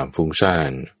ละความฟุ้งซ่า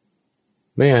น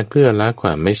ไม่อาจเพื่อละคว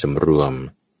ามไม่สำรวม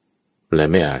และ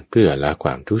ไม่อาจเพื่อละคว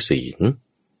ามทุศีล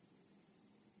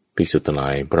ภิกษุทั้งหลา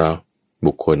ยเพราะ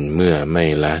บุคคลเมื่อไม่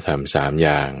ละธรรมสามอ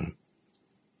ย่าง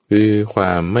คือคว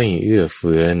ามไม่เอื้อเ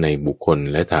ฟื้อในบุคคล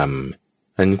และธรรม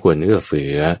อันควรเอื้อเฟื้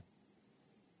อ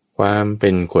ความเป็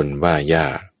นคนว่ายา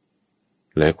ก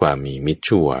และความมีมิตร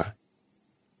ชั่ว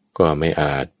ก็ไม่อ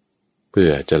าจเพื่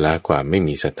อจะละความไม่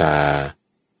มีศรัทธา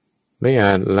ไม่อ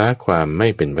าจละความไม่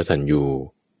เป็นวัฏัญญู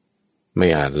ไม่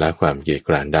อาจละความเกียจค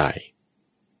ร้านได้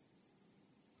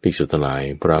ภิกษุทั้งหลาย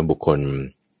เพราะบุคคล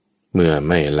เมื่อ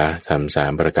ไม่ละทำสา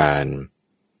มประการ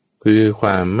คือคว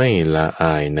ามไม่ละอ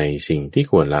ายในสิ่งที่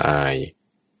ควรละอาย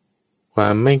ควา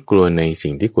มไม่กลัวใน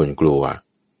สิ่งที่ควรกลัว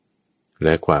แล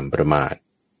ะความประมาท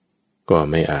ก็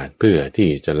ไม่อาจเพื่อที่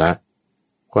จะละ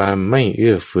ความไม่เ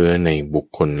อื้อเฟื้อในบุค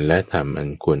คลและธรรมอัน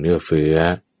ควรเอื้อเฟื้อ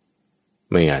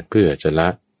ไม่อาจเพื่อจะละ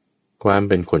ความเ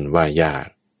ป็นคนว่ายาก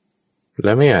แล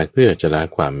ะไม่อาจเพื่อจะละ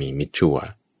ความมีมิตรชั่ว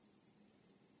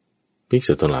ภิก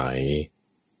ษุทั้งหลาย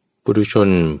ปุถุชน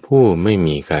ผู้ไม่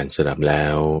มีการสดับแล้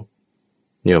ว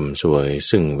ย่อมสวย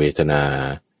ซึ่งเวทนา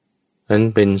อัน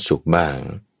เป็นสุขบ้าง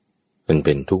อันเ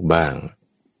ป็นทุกข์บ้าง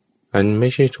อันไม่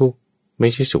ใช่ทุกข์ไม่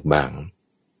ใช่สุขบ้าง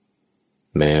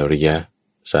แม้อริย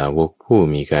สาวกผู้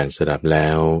มีการสดับแล้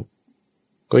ว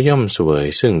ก็ย่อมสวย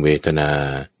ซึ่งเวทนา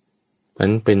อั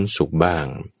นเป็นสุขบ้าง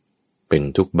เป็น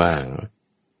ทุกข์บ้าง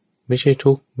ไม่ใช่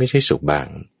ทุกข์ไม่ใช่สุขบ้าง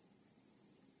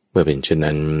เมื่อเป็นเช่น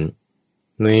นั้น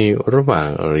ในระหว่าง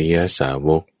อริยสาว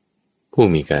กผู้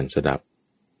มีการสดับ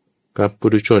กับปุ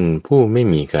ถุชนผู้ไม่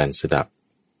มีการสดับ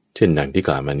เช่นดังที่ก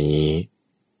ล่าวมานี้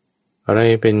อ อะไร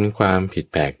เป็นความผิด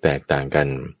แผกแตกต่างกัน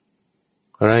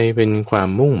อะไรเป็นความ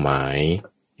มุ่งหมาย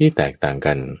ที่แตกต่าง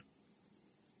กัน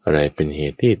อะไรเป็นเห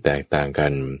ตุที่แตกต่างกั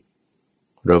น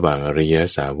ระหว่างอริย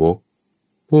สาวก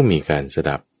ผู้มีการส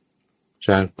ดับจ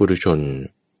ากปุถุชน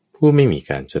ผู้ไม่มี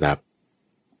การสดับ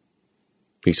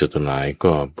ภิกษุทั้งหลาย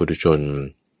ก็ปุถุชน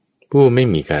ผู้ไม่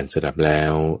มีการสดับแล้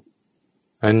ว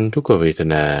อันทุกขเวท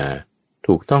นา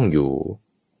ถูกต้องอยู่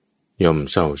ย่อม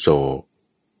เศร้าโศก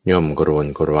ย่อมกรวน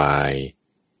กรวาย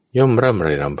ย่อมร่ำไร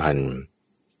รำพัน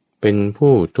เป็น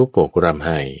ผู้ทุกข์อกร่ำไ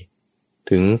ห้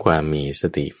ถึงความมีส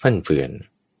ติฟั่นเฟือน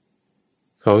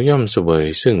เขาย่อมเสวย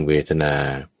ซึ่งเวทนา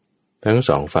ทั้งส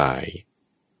องฝ่าย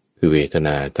คือเวทน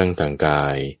าทั้งทางกา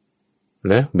ย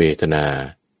และเวทนา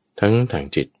ทั้งทาง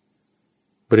จิต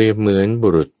เปรียบเหมือนบุ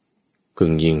รุษพึ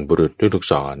งยิงบุรุษด้วยลูก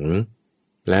ศร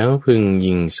แล้วพึง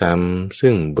ยิงซ้ำ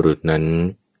ซึ่งบุรุษนั้น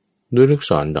ด้วยลูก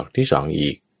ศรดอกที่สอง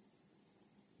อีก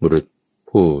บุรุษ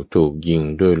ผู้ถูกยิง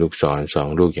ด้วยลูกศรสอง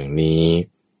ลูกอย่างนี้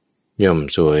ย่อม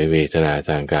เสวยเวทนาท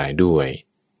างกายด้วย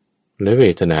และเว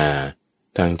ทนา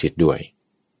ทางจิตด้วย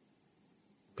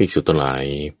ภิกษุทั้งหลาย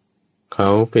เขา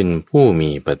เป็นผู้มี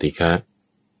ปฏิฆะ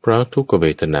เพราะทุกขเว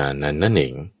ทนานั้นนั่นเอ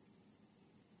ง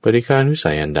ปฏิฆานุ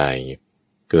สัยอันใด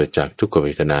เกิดจากทุกขเว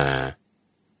ทนา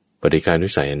ปฏิฆานุ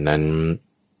สัยอันนั้น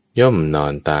ย่อมนอ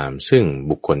นตามซึ่ง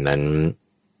บุคคลนั้น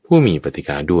ผู้มีปฏิฆ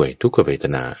าด้วยทุกขเวท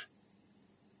นา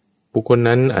บุคคล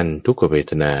นั้นอันทุกขเว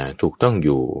ทนาถูกต้องอ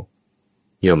ยู่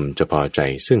ย่อมจะพอใจ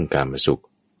ซึ่งกามสุข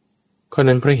ข้อ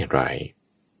นั้นเพราะเหตุไร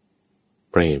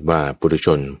เพราะเหตุว่าปุถุช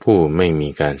นผู้ไม่มี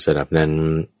การสดับนั้น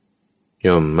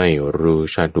ย่อมไม่รู้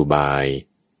ชาตุบาย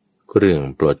เครื่อง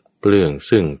ปลดเปลื้อง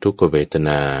ซึ่งทุกขเวทน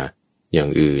าอย่าง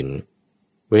อื่น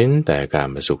เว้นแต่กา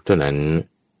มสุขเท่านั้น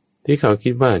ที่เขาคิ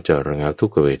ดว่าจะระงับทุก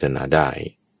ขเวทนาได้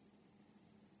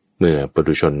เมื่อปุ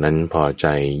ถุชนนั้นพอใจ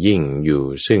ยิ่งอยู่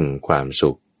ซึ่งความ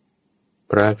สุข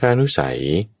ปราคานุสัย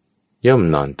ย่อม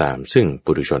นอนตามซึ่ง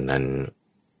ปุถุชนนั้น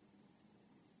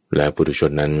และปุถุช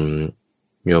นนั้น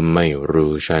ย่อมไม่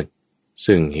รู้ชัด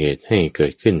ซึ่งเหตุให้เกิ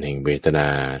ดขึ้นแห่งเวทนา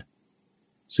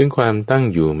ซึ่งความตั้ง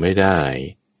อยู่ไม่ได้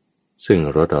ซึ่ง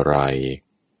รสอะไร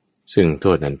ซึ่งโท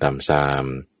ษนั้นต่ำทราม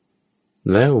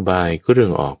และอุบายก็เรื่อ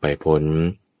งออกไปพ้น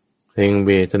แห่งเ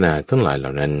วทนาทั้งหลายเหล่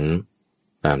านั้น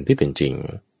ตามที่เป็นจริง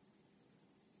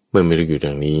เมื่อไม่รู้อยู่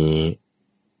ดังนี้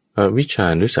อวิชชา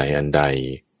นุสัยอันใด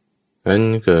อัน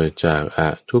เกิดจากอ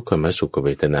ทุกขมสุขเว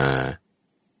ทนา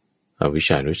อวิชช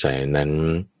านุสัยนั้น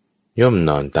ย่อมน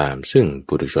อนตามซึ่ง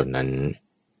ปุถุชนนั้น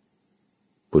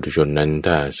ปุถุชนนั้น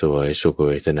ถ้าเสวยสุขเ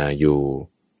วทนาอยู่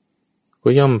ก็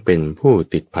ย่อมเป็นผู้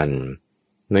ติดพัน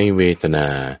ในเวทนา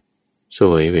เส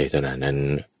วยเวทนานั้น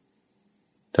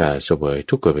ถ้าเสวย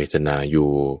ทุกขเวทนาอ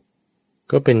ยู่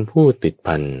ก็เป็นผู้ติด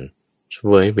พันเส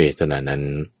วยเวทนานั้น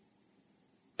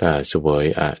ถ้าเสวย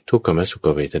อทุกขมสุข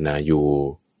เวทนาอยู่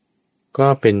ก็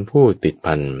เป็นผู้ติด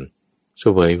พันเส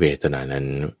วยเวทนานั้น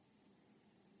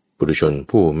ปุถุชน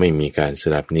ผู้ไม่มีการส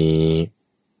ดับนี้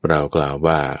เรากล่าว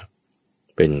ว่า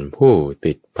เป็นผู้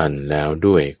ติดพันแล้ว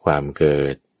ด้วยความเกิ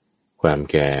ดความ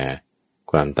แก่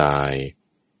ความตาย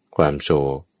ความโศ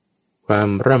กความ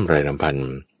ร่ำไรรำพัน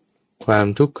ความ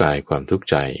ทุกข์กายความทุกข์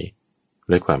ใจ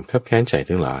และความคับแค้นใจ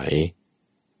ทั้งหลาย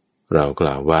เราก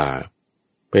ล่าวว่า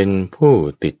เป็นผู้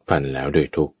ติดพันแล้วด้วย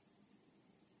ทุกข์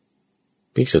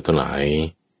ภิกษุทั้งหลาย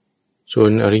ส่ว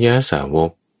นอริยสาว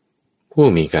กผู้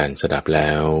มีการสดับแล้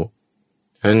ว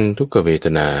อันทุกขเวท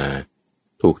นา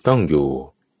ถูกต้องอยู่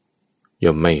ย่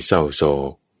อมไม่เศร้าโศ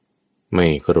กไม่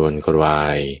กรวนกรวา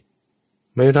ย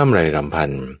ไม่ร่ำไรรำพั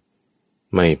น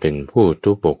ไม่เป็นผู้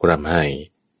ทุกข์อกร่ำไห้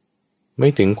ไม่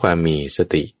ถึงความมีส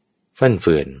ติฟั่นเ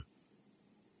ฟือน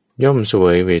ย่อมเสว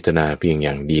ยเวทนาเพียงอ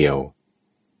ย่างเดียว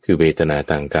คือเวทนา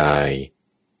ทางกาย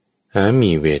หา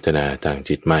มีเวทนาทาง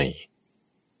จิตไม่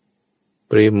เ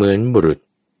ปรียบเหมือนบุรุษ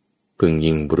พึง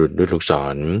ยิงบุรุษด้วยลูกศ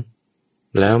ร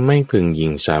แล้วไม่พึงยิ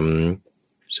งซ้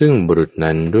ำซึ่งบุรุษ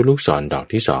นั้นด้วยลูกศรดอก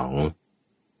ที่สอง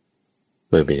เ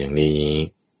มื่อเป็นอย่างนี้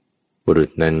บุรุ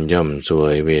ษนั้นย่อมเสว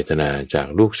ยเวทนาจาก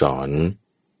ลูกศร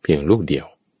เพียงลูกเดียว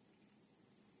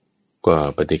ก็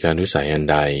ปฏิฆานุสัยอัน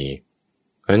ใด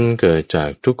อันเกิดจาก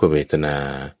ทุกขเวทนา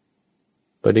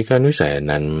ปฏิฆานุสัย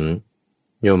นั้น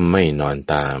ย่อมไม่นอน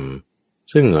ตาม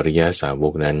ซึ่งอริยสาว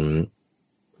กนั้น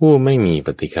ผู้ไม่มีป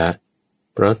ฏิฆะ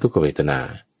เพราะทุกขเวทนา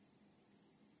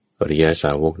อริยส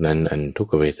าวกนั้นอันทุก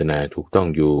ขเวทนาถูกต้อง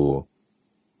อยู่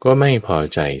ก็ไม่พอ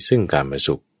ใจซึ่งกาม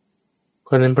สุข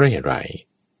ข้อนั้นเพราะเหตุไร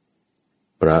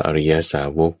พระอริยสา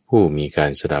วกผู้มีกา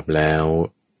รสดับแล้ว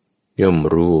ย่อม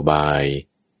รู้บาย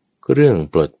เรื่อง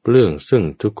ปลดเปลื้องซึ่ง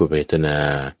ทุกขเวทนา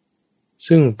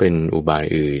ซึ่งเป็นอุบาย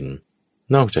อื่น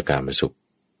นอกจากกามสุข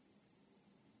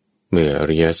เมื่ออ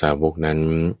ริยสาวกนั้น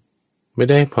ไม่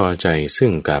ได้พอใจซึ่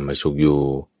งกามสุขอยู่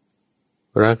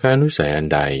ราคานุสัยอัน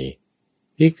ใด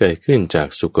ที่เกิดขึ้นจาก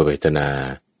สุขเวทนา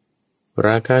ร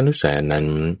าคานุสัยนั้น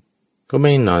ก็ไ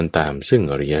ม่นอนตามซึ่ง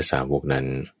อริยสาวกนั้น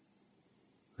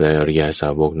และอริยสา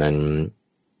วกนั้น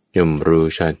ย่อมรู้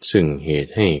ชัดซึ่งเห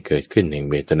ตุให้เกิดขึ้นแห่ง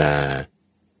เวทนา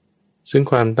ซึ่ง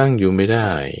ความตั้งอยู่ไม่ไ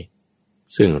ด้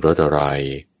ซึ่งรสอะไร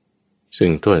ซึ่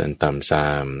งโทษอันต่ำทรา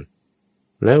ม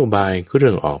และอุบายเครื่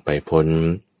องออกไปพ้น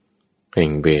แห่ง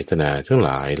เวทนาทั้งหล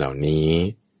ายเหล่านี้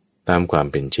ตามความ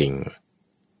เป็นจริง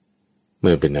เ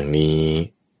มื่อเป็นดังนี้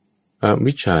อ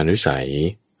วิชชานุสัย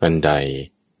อันใด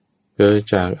เกิด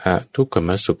จากอทุกขม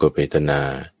สุขเวทนา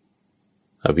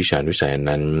อวิชชานุสัย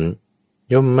นั้น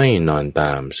ย่อมไม่นอนต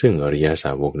ามซึ่งอริยส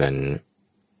าวกนั้น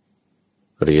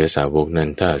อริยสาวกนั้น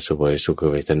ถ้าเสวยสุข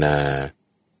เวทนา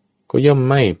ก็ย่อม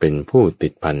ไม่เป็นผู้ติ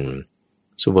ดพัน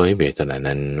เสวยเวทนา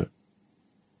นั้น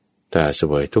ถ้าเส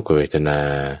วยทุกขเวทนา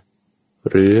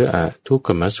หรืออทุกข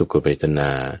มสุขเวทนา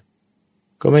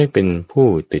ก็ไม่เป็นผู้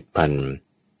ติดพัน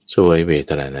เสวยเว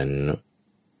ทนานั้น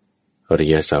อริ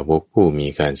ยสาวกผู้มี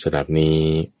การสดับนี้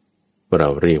เรา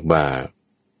เรียกว่า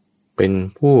เป็น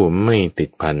ผู้ไม่ติด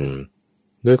พัน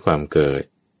ด้วยความเกิด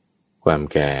ความ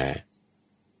แก่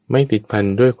ไม่ติดพัน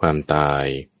ด้วยความตาย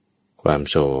ความ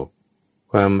โศก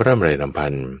ความร่ำไรรำพั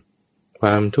นคว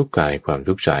ามทุกข์กายความ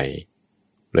ทุกข์ใจ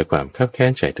และความคับแค้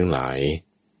นใจทั้งหลาย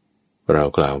เรา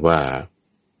กล่าวว่า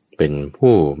เป็น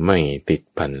ผู้ไม่ติด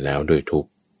พันแล้วโดยทุกข์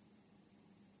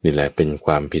นี่แหละเป็นค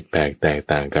วามผิดแปลกแตก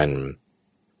ต่างกัน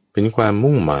เป็นความ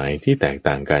มุ่งหมายที่แตก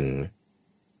ต่างกัน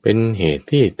เป็นเหตุ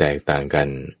ที่แตกต่างกัน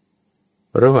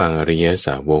ระหว่างอริยส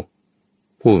าวก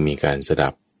ผู้มีการสดั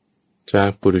บจาก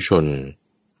ปุถุชน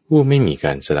ผู้ไม่มีก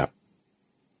ารสดับ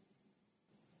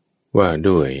ว่า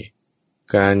ด้วย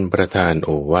การประทานโอ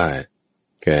วาท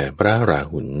แก่พระรา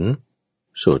หุล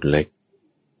สูตรเล็ก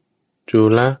จุ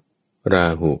ลรา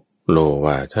หุโลว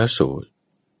าทสูตร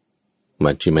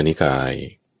มัชฌิมนิกาย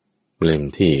เล่ม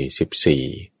ที่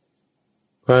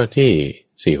14ข้อที่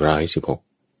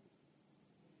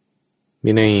416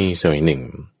มีในสมัยหนึ่ง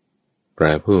พร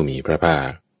ะผู้มีพระภาค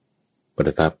ปร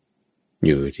ะทับอ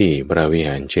ยู่ที่พระวิห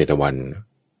ารเชตวัน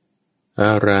อ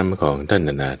ารามของท่าน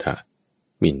อนาถ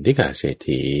บิณฑิกเศรษ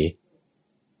ฐี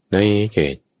ในเข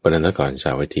ตพระนครส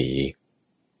าวัตถี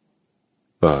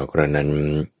ก็กระนั้น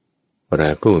พระ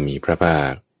ผู้มีพระภา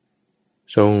ค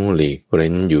ทรงหลีกเร้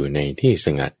นอยู่ในที่ส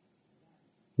งัด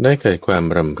ได้เกิดความ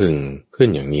รำพึงขึ้น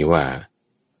อย่างนี้ว่า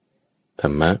ธร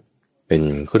รมะเป็น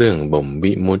เครื่องบ่ม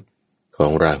วิมุตติขอ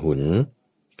งราหุล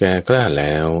แก่กล้าแ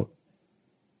ล้ว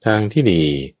ทางที่ดี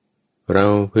เรา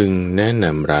พึงแนะน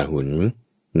ำราหุล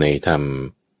ในธรรม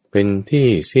เป็นที่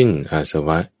สิ้นอาสว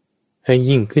ะให้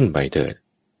ยิ่งขึ้นไปเถิด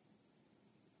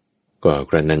ก็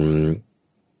กระนั้น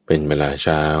เป็นเวลาเ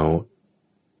ช้า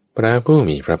พระผู้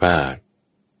มีพระภาค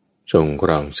ทรงค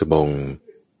รองสบง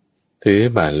ถือ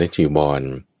บาทและจีวร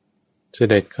เส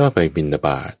ด็จเข้าไปบิณฑบ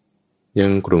าตยั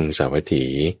งกรุงสาวัตถี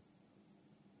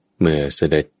เมื่อเส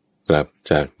ด็จกลับ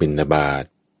จากบิณฑบาต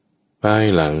ภาย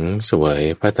หลังเสวย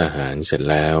ภัตตาหารเสร็จ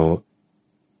แล้ว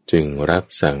จึงรับ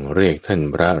สั่งเรียกท่าน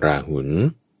พระราหุล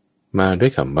มาด้ว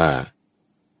ยคำว่า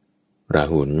รา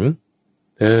หุล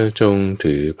เธอจง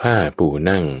ถือผ้าปู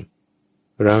นั่ง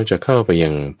เราจะเข้าไปยั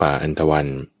งป่าอันธวัน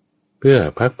เพื่อ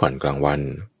พักผ่อนกลางวัน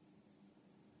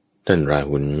ท่านรา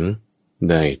หุล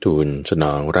ได้ทูลสน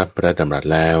องรับพระดำรัส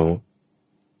แล้ว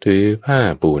ถือผ้า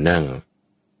ปูนั่ง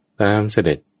ตามเส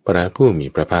ด็จพระผู้มี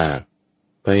พระภาค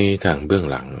ไปทางเบื้อง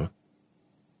หลัง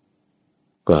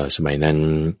ก็สมัยนั้น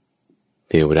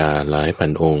เทวดาหลายพั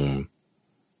นองค์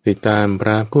ติดตามพร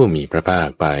ะผู้มีพระภาค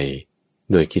ไป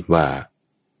โดยคิดว่า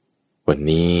วัน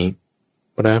นี้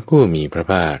พระผู้มีพระ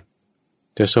ภาค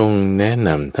จะทรงแนะน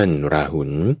ำท่านราหุ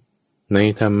ลใน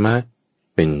ธรรมะ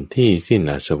เป็นที่สิ้น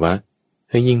อาสวะ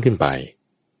ให้ยิ่งขึ้นไป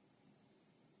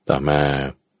ต่อมา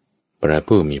พระ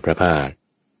ผู้มีพระภาค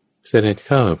เสด็จเ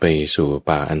ข้าไปสู่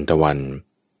ป่าอันธวัน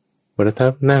ประทั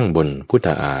บนั่งบนพุทธ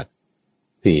อาฏ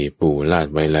ที่ปูลาด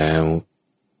ไว้แล้ว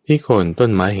ที่โคนต้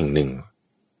นไม้แห่งหนึ่ง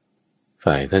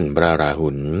ฝ่ายท่านพระราหุ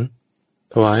ล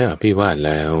ถวายอภิวาทแ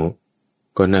ล้ว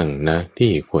ก็นั่งณ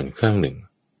ที่ควรข้างหนึ่ง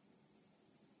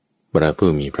พระผู้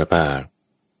มีพระภาค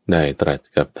ได้ตรัส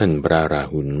กับท่านพระรา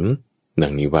หุลดั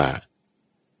งนี้ว่า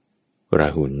รา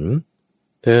หุล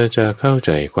เธอจะเข้าใ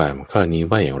จความข้อนี้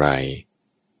ว่าอย่างไร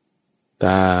ต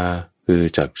าคือ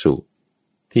จักษุ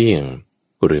เที่ยง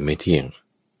หรือไม่เที่ยง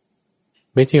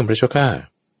ไม่เที่ยงพระเจ้าข้า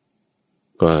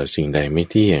ก็สิ่งใดไม่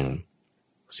เที่ยง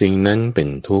สิ่งนั้นเป็น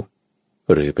ทุกข์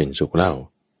หรือเป็นสุขเล่า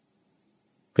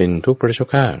เป็นทุกข์พระเจ้า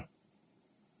ข้า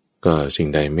ก็สิ่ง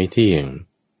ใดไม่เที่ยง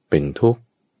เป็นทุกข์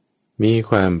มี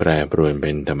ความแปรปรวนเ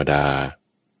ป็นธรรมดา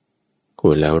ค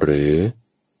วรแล้วหรือ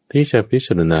ที่จะพิจ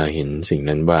ารณาเห็นสิ่ง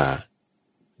นั้นว่า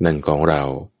นั่นของเรา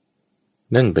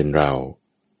นั่นเป็นเรา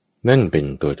นั่นเป็น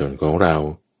ตัวตนของเรา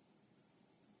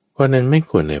เพราะนั้นไม่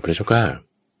ควรเลยพระเจ้าข้า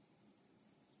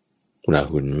รา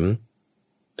หุล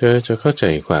เธอจะเข้าใจ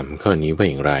ความข้อนี้ว่า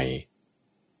อย่างไร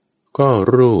ก็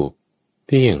รูปเ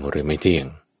ที่ยงหรือไม่เที่ยง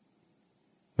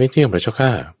ไม่เที่ยงพระเจ้าข้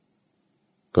า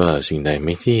ก็สิ่งใดไ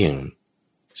ม่เที่ยง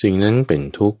สิ่งนั้นเป็น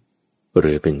ทุกข์ห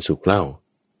รือเป็นสุขเล่า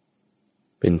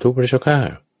เป็นทุกข์พระเจ้าข้า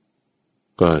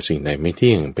ก็สิ่งใดไม่เ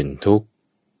ที่ยงเป็นทุกข์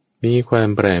มีความ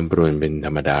แปรปรวนเป็นธ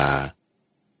รรมดา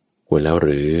ควรแล้วห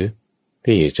รือ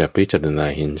ที่จะพิจารณา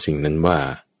เห็นสิ่งนั้นว่า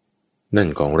นั่น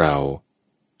ของเรา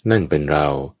นั่นเป็นเรา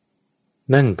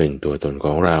นั่นเป็นตัวตนข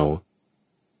องเรา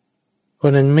เพรา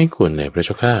ะนั้นไม่ควรเลยพระเ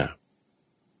จ้าข้า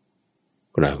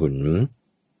ราหุล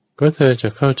ก็เธอจะ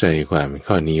เข้าใจความ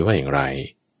ข้อนี้ว่าอย่างไร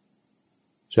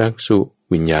จักษุ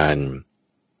วิญญาณ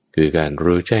คือการ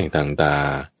รู้แจ้งทางตา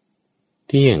เ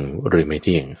ที่ยงหรือไม่เ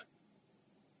ที่ยง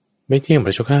ไม่เที่ยงพ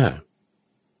ระเจ้าข้า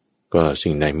ก็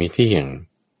สิ่งใดไม่เที่ยง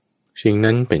สิ่ง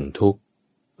นั้นเป็นทุกข์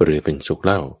หรือเป็นสุขเ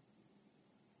ล่า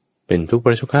เป็นทุกข์พ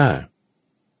ระเจ้าข้า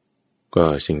ก็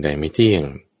สิ่งใดไม่เที่ยง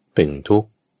เป็นทุกข์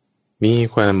มี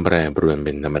ความแปรปรวนเ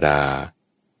ป็นธรรมดา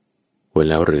ควร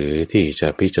แล้วหรือที่จะ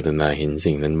พิจารณาเห็น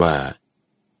สิ่งนั้นว่า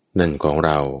นั่นของเ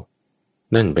รา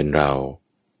นั่นเป็นเรา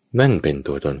นั่นเป็น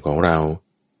ตัวตนของเรา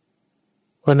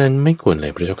เพราะนั้นไม่ควรเล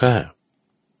ยพระเจ้าข้า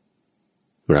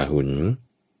ราหุล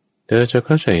เธอจะเ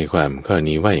ข้าใจความข้อ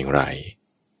นี้ว่าอย่างไร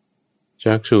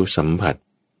จักษุสัมผัส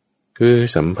คือ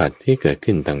สัมผัสที่เกิด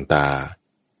ขึ้นทางตา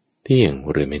เที่ยง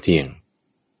หรือไม่เที่ยง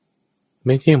ไ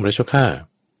ม่เที่ยงพระเจ้าข้า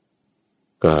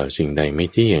ก็สิ่งใดไม่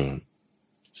เที่ยง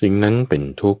สิ่งนั้นเป็น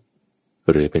ทุกข์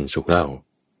หรือเป็นสุขเล่า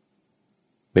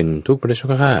เป็นทุกข์พระเจ้า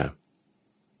ข้า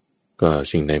ก็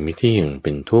สิ่งใดไม่เที่ยงเ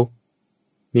ป็นทุกข์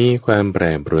มีความแปร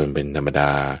ปรวนเป็นธรรมด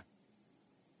า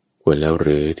ควรแล้วห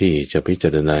รือที่จะพิจา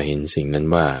รณาเห็นสิ่งนั้น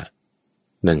ว่า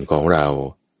นั่นของเรา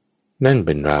นั่นเ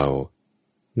ป็นเรา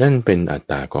นั่นเป็นอัต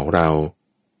ตาของเรา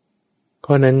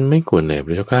ข้อนั้นไม่ควรเลยพ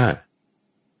ระเจ้าข้า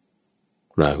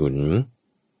ราหุล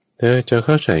เธอจะเ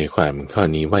ข้าใจความข้อ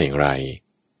นี้ว่าอย่างไร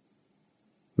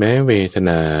แม้เวท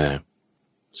นา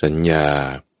สัญญา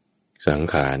สัง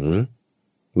ขาร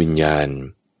วิญญาณ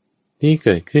ที่เ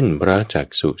กิดขึ้นเพราะจัก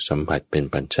ษุสัมผัสเป็น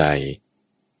ปัจจัย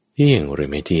เที่ยงหรือ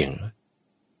ไม่เที่ยง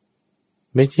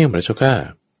ไม่เที่ยงพระเจ้าข้า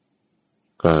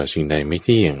ก็สิ่งใดไม่เ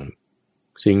ที่ยง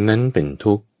สิ่งนั้นเป็น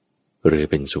ทุกข์หรือ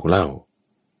เป็นสุขเล่า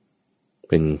เ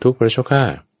ป็นทุกข์พระเจ้าข้า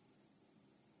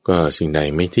ก็สิ่งใด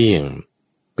ไม่เที่ยง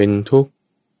เป็นทุกข์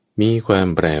มีความ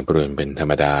แปรปรวนเป็นธร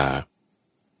รมดา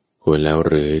ควรแล้ว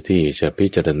หรือที่จะพิ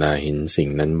จารณาเห็นสิ่ง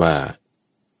นั้นว่า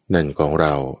นั่นของเร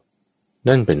า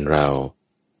นั่นเป็นเรา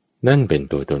นั่นเป็น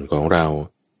ตัวตนของเรา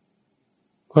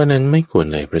เพราะนั้นไม่ควร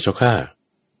เลยพระเจ้าข้า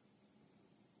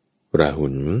ราหุ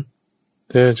ล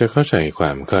เธอจะเข้าใจคว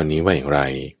ามข้อนี้ว่าอย่างไร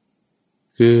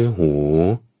คือหู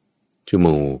จ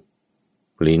มูก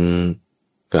ลิ้น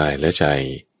กายและใจ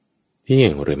เที่ย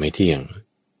งหรือไม่เที่ยง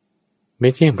ไม่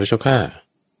เที่ยงพระเจ้าข้า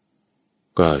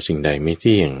ก็สิ่งใดไม่เ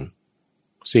ที่ยง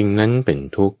สิ่งนั้นเป็น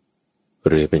ทุกข์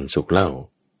หรือเป็นสุขเล่า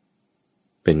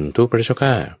เป็นทุกข์พระเจ้า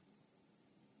ข้า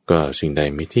ก็สิ่งใด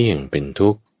ไม่เที่ยงเป็นทุ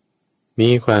กข์มี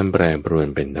ความแปรปรวน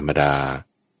เป็นธรรมดา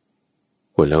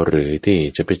ควรแล้วหรือที่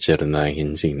จะพิจารณาเห็น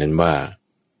สิ่งนั้นว่า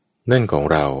นั่นของ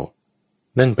เรา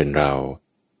นั่นเป็นเรา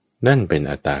นั่นเป็น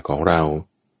อัตตาของเรา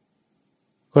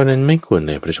ก็นั้นไม่ควรเ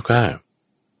ลยพระเจ้าข้า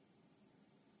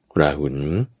ราหุล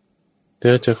เธ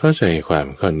อจะเข้าใจความ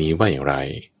ข้อนี้ว่าอย่างไร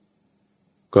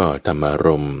ก็ธรรมาร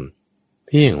มณ์เ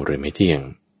ที่ยงหรือไม่เที่ยง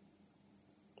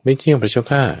ไม่เที่ยงพระเจ้า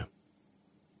ข้า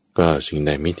ก็สิ่งใ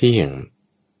ดไม่เที่ยง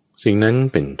สิ่งนั้น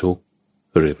เป็นทุกข์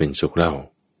หรือเป็นสุขเล่า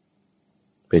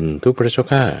เป็นทุกข์พระเจ้า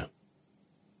ข้า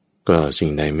ก็สิ่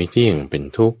งใดไม่เที่ยงเป็น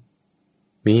ทุกข์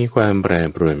มีความแปร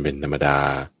ปรวนเป็นธรรมดา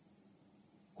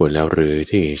ควรแล้วหรือ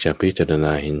ที่จะพิจารณ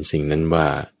าเห็นสิ่งนั้นว่า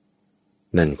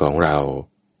นั่นของเรา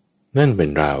นั่นเป็น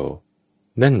เรา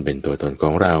นั่นเป็นตัวตนข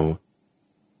องเรา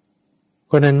เพ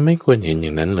ราะนั้นไม่ควรเห็นอย่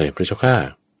างนั้นเลยพระเจ้าข้า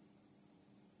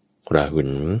ราหุ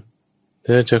ลเธ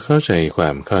อจะเข้าใจควา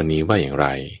มข้อนี้ว่าอย่างไร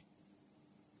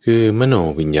คือมโน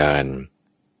วิญญาณ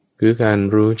คือการ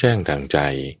รู้แจ้งทางใจ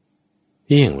เ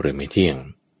ที่ยงหรือไม่เที่ยง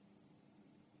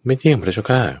ไม่เที่ยงพระเจ้า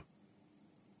ข้า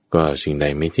ก็สิ่งใด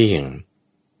ไม่เที่ยง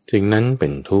สิ่งนั้นเป็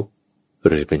นทุกข์ห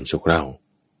รือเป็นสุขเล่า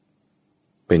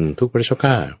เป็นทุกข์พระเจ้า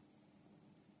ข้า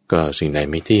ก็สิ่งใด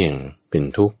ไม่เที่ยงเป็น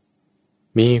ทุกข์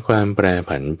มีความแปร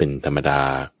ผันเป็นธรรมดา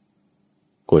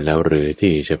ควรแล้วหรือ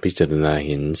ที่จะพิจารณาเ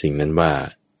ห็นสิ่งนั้นว่า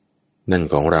นั่น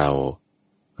ของเรา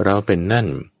เราเป็นนั่น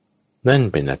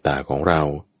เป็นอัตตาของเรา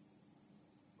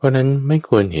เพราะนั้นไม่ค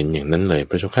วรเห็นอย่างนั้นเลย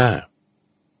พระเจ้าข้า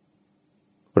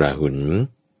ราหุล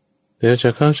เธอจะ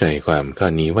เข้าใจความข้อ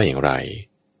นี้ว่าอย่างไร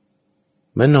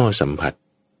มโนสัมผัส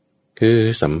คือ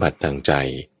สัมผัสทางใจ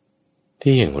เ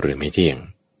ที่ยงหรือไม่เที่ยง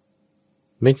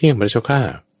ไม่เที่ยงพระเจ้าข้า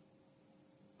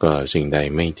ก็สิ่งใด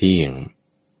ไม่เที่ยง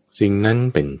สิ่งนั้น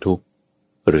เป็นทุกข์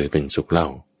หรือเป็นสุขเล่า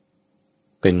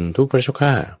เป็นทุกข์พระเจ้า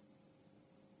ข้า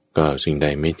ก็สิ่งใด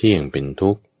ไม่เที่ยงเป็น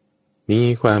ทุกข์มี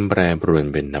ความแปรปรวน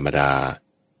เป็นธรรมดา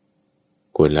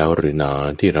ควรแล้วหรือหนอ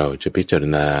ที่เราจะพิจาร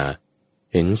ณา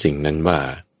เห็นสิ่งนั้นว่า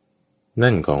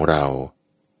นั่นของเรา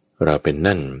เราเป็น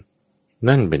นั่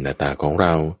นเป็นอัตตาของเร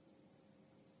า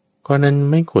ข้อนั้น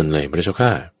ไม่ควรเลยพระเจ้าข้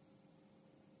า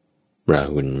รา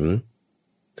หุล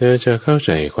เธอจะเข้าใ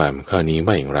จความข้อนี้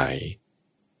ว่าอย่างไร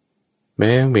แ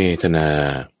ม้เวทนา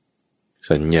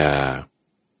สัญญา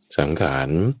สังขาร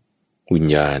วิญ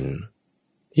ญาณ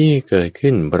ที่เกิด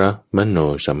ขึ้นเพราะมโน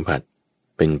สัมผัส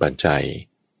เป็นปัจจัย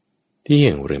เที่ย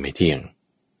งหรือไม่เที่ยง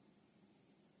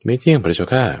ไม่เที่ยงพระเจ้า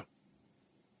ข้า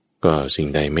ก็สิ่ง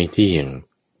ใดไม่เที่ยง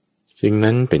สิ่ง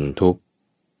นั้นเป็นทุกข์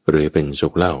หรือเป็นสุ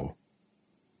ขเล่า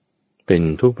เป็น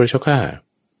ทุกข์พระเจ้าข้า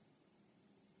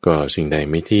ก็สิ่งใด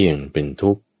ไม่เที่ยงเป็น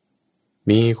ทุกข์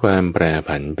มีความแปร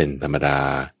ผันเป็นธรรมดา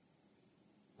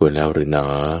ควรแล้วหรือหนอ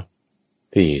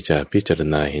ที่จะพิจาร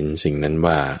ณาเห็นสิ่งนั้น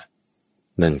ว่า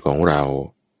นั่นของเรา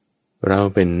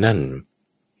เป็นนั่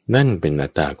นเป็นอั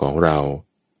ตตาของเรา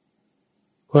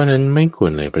เพราะนั้นไม่คว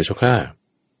รเลยพระเจ้าข้า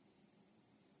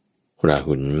รา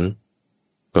หุล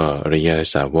ก็อริย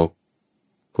สาวก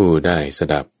ผู้ได้ส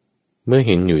ดับเมื่อเ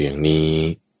ห็นอยู่อย่างนี้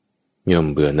ย่อม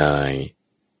เบื่อหน่าย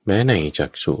แม้ในจั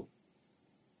กษุ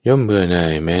ย่อมเบื่อหน่า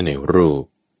ยแม้ในรูป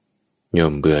ย่อ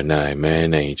มเบื่อหน่ายแม้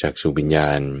ในจักษุวิญญา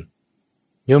ณ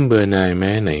ย่อมเบื่อหน่ายแ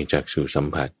ม้ในจักษุสัม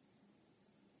ผัส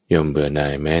ย่อมเบื่อหน่า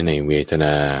ยแม้ในเวทน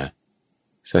า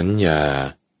สัญญา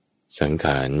สังข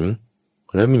าร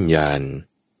และวิญญาณ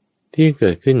ที่เกิ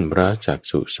ดขึ้นเพราะจัก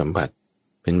ษุสัมผัส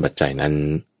เป็นปัจจัยนั้น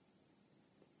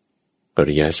อ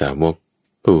ริยสาวก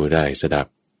ผู้ได้สดับ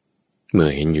เมื่อ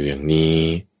เห็นอยู่อย่างนี้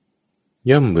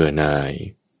ย่อมเบื่อหน่าย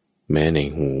แม้ใน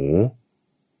หู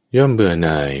ย่อมเบื่อห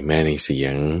น่ายแม้ในเสีย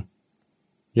ง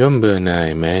ย่อมเบื่อหน่าย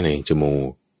แม้ในจมู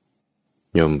ก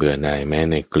ย่อมเบื่อหน่ายแม้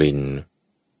ในกลิ่น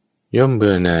ย่อมเ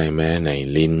บื่อหน่ายแม้ใน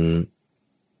ลิ้น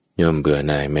ย่อมเบื่อ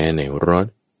หน่ายแม้ในรส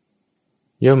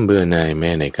ย่อมเบื่อหน่ายแม้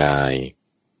ในกาย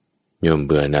ย่อมเ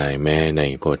บื่อหน่ายแม้ใน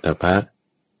โผฏฐัพพะ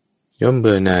ย่อมเ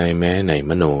บื่อหน่ายแม้ใน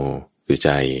มโนคือใจ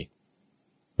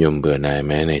ย่อมเบื่อหน่ายแ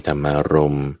ม้ในธรรมาร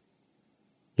มณ์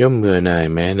ย่อมเบื่อหน่าย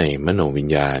แม้ในมโนวิญ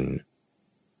ญาณ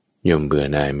ย่อมเบื่อ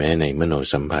หน่ายแม้ในมโน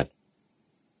สัมผัส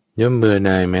ย่อมเบื่อห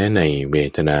น่ายแม้ในเว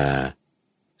ทนา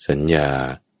สัญญา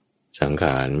สังข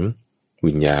าร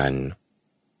วิญญาณ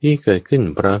ที่เกิดขึ้น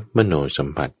เพราะมโนสัม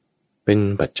ผัสเป็น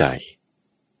ปัจจัย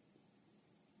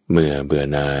เมื่อเบื่อ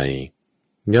หน่าย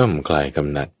ย่อมคลายก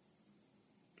ำหนัด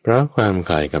เพราะความ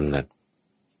คลายกำหนัด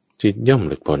จิตย่อม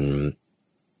หลุดพ้น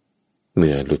เ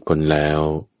มื่อหลุดพ้นแล้ว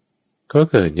ก็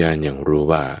เกิดญาณอย่างรู้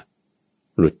ว่า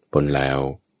หลุดพ้นแล้ว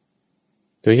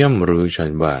โดยย่อมรู้ชั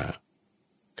ดว่า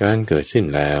การเกิดสิ้น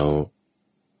แล้ว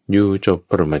อยู่จบ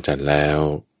ปรมาจารย์แล้ว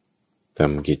ท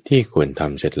ำกิจที่ควรท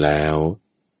ำเสร็จแล้ว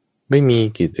ไม่มี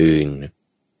กิจอื่น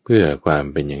เพื่อความ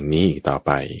เป็นอย่างนี้อีกต่อไ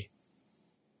ป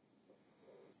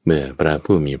เมื่อพระ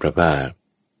ผู้มีพระภาค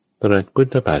ตรัสพุท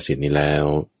ธภาษิตนี้แล้ว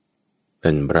ท่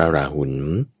านพระราหุล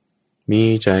มี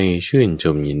ใจชื่นช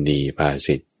มยินดีภา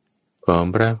ษิตของ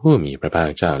พระผู้มีพระภาค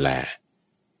เจ้าแล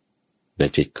และ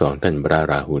จิตของท่านพระ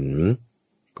ราหุล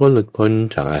ก็หลุดพ้น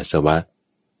จากอาสวะ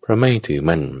เพราะไม่ถือ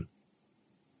มั่น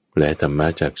และธรรม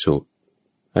จักษุ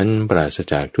อันปราศ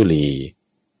จากทุลี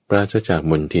ปราศจาก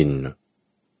มลทิน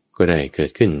ก็ได้เกิ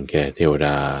ดขึ้นแก่เทวด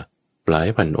าหลาย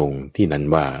พันองค์ที่นั้น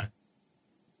ว่า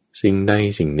สิ่งใด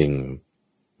สิ่งหนึ่ง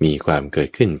มีความเกิด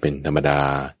ขึ้นเป็นธรรมดา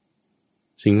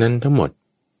สิ่งนั้นทั้งหมด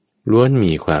ล้วน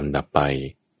มีความดับไป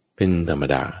เป็นธรรม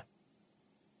ดา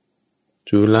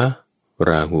จุล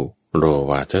ราหุโล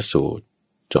วาทสูตร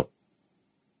จบ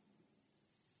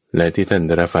และที่ท่านไ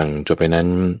ด้ฟังจบไปนั้น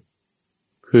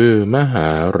คือมหา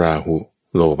ราหุ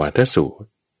โลวาทสูตร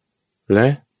และ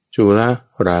จุล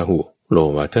ราหุโล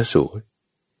วาทสูตร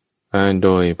อ่านโด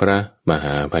ยพระมห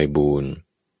าไพบูลย์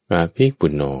อาภิปุ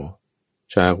ณโญ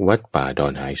จากวัดป่าดอ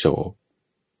นหายโศก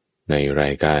ในรา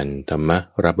ยการธรรม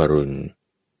รับอรุณ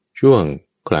ช่วง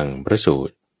กลางพระสูต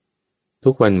รทุ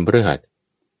กวันพฤหัส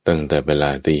ตั้งแต่เวล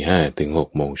า 5:00 ถึง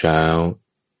 6:00 เช้า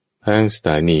ทางสถ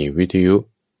านีวิทยุ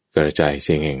กระจายเ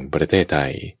สียงแห่งประเทศไท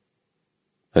ย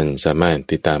ท่านสามารถ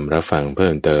ติดตามรับฟังเพิ่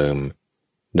มเติม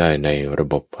ได้ในระ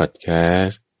บบพอดแคส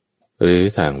ต์หรือ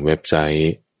ทางเว็บไซ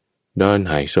ต์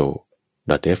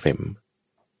donhaiso.fm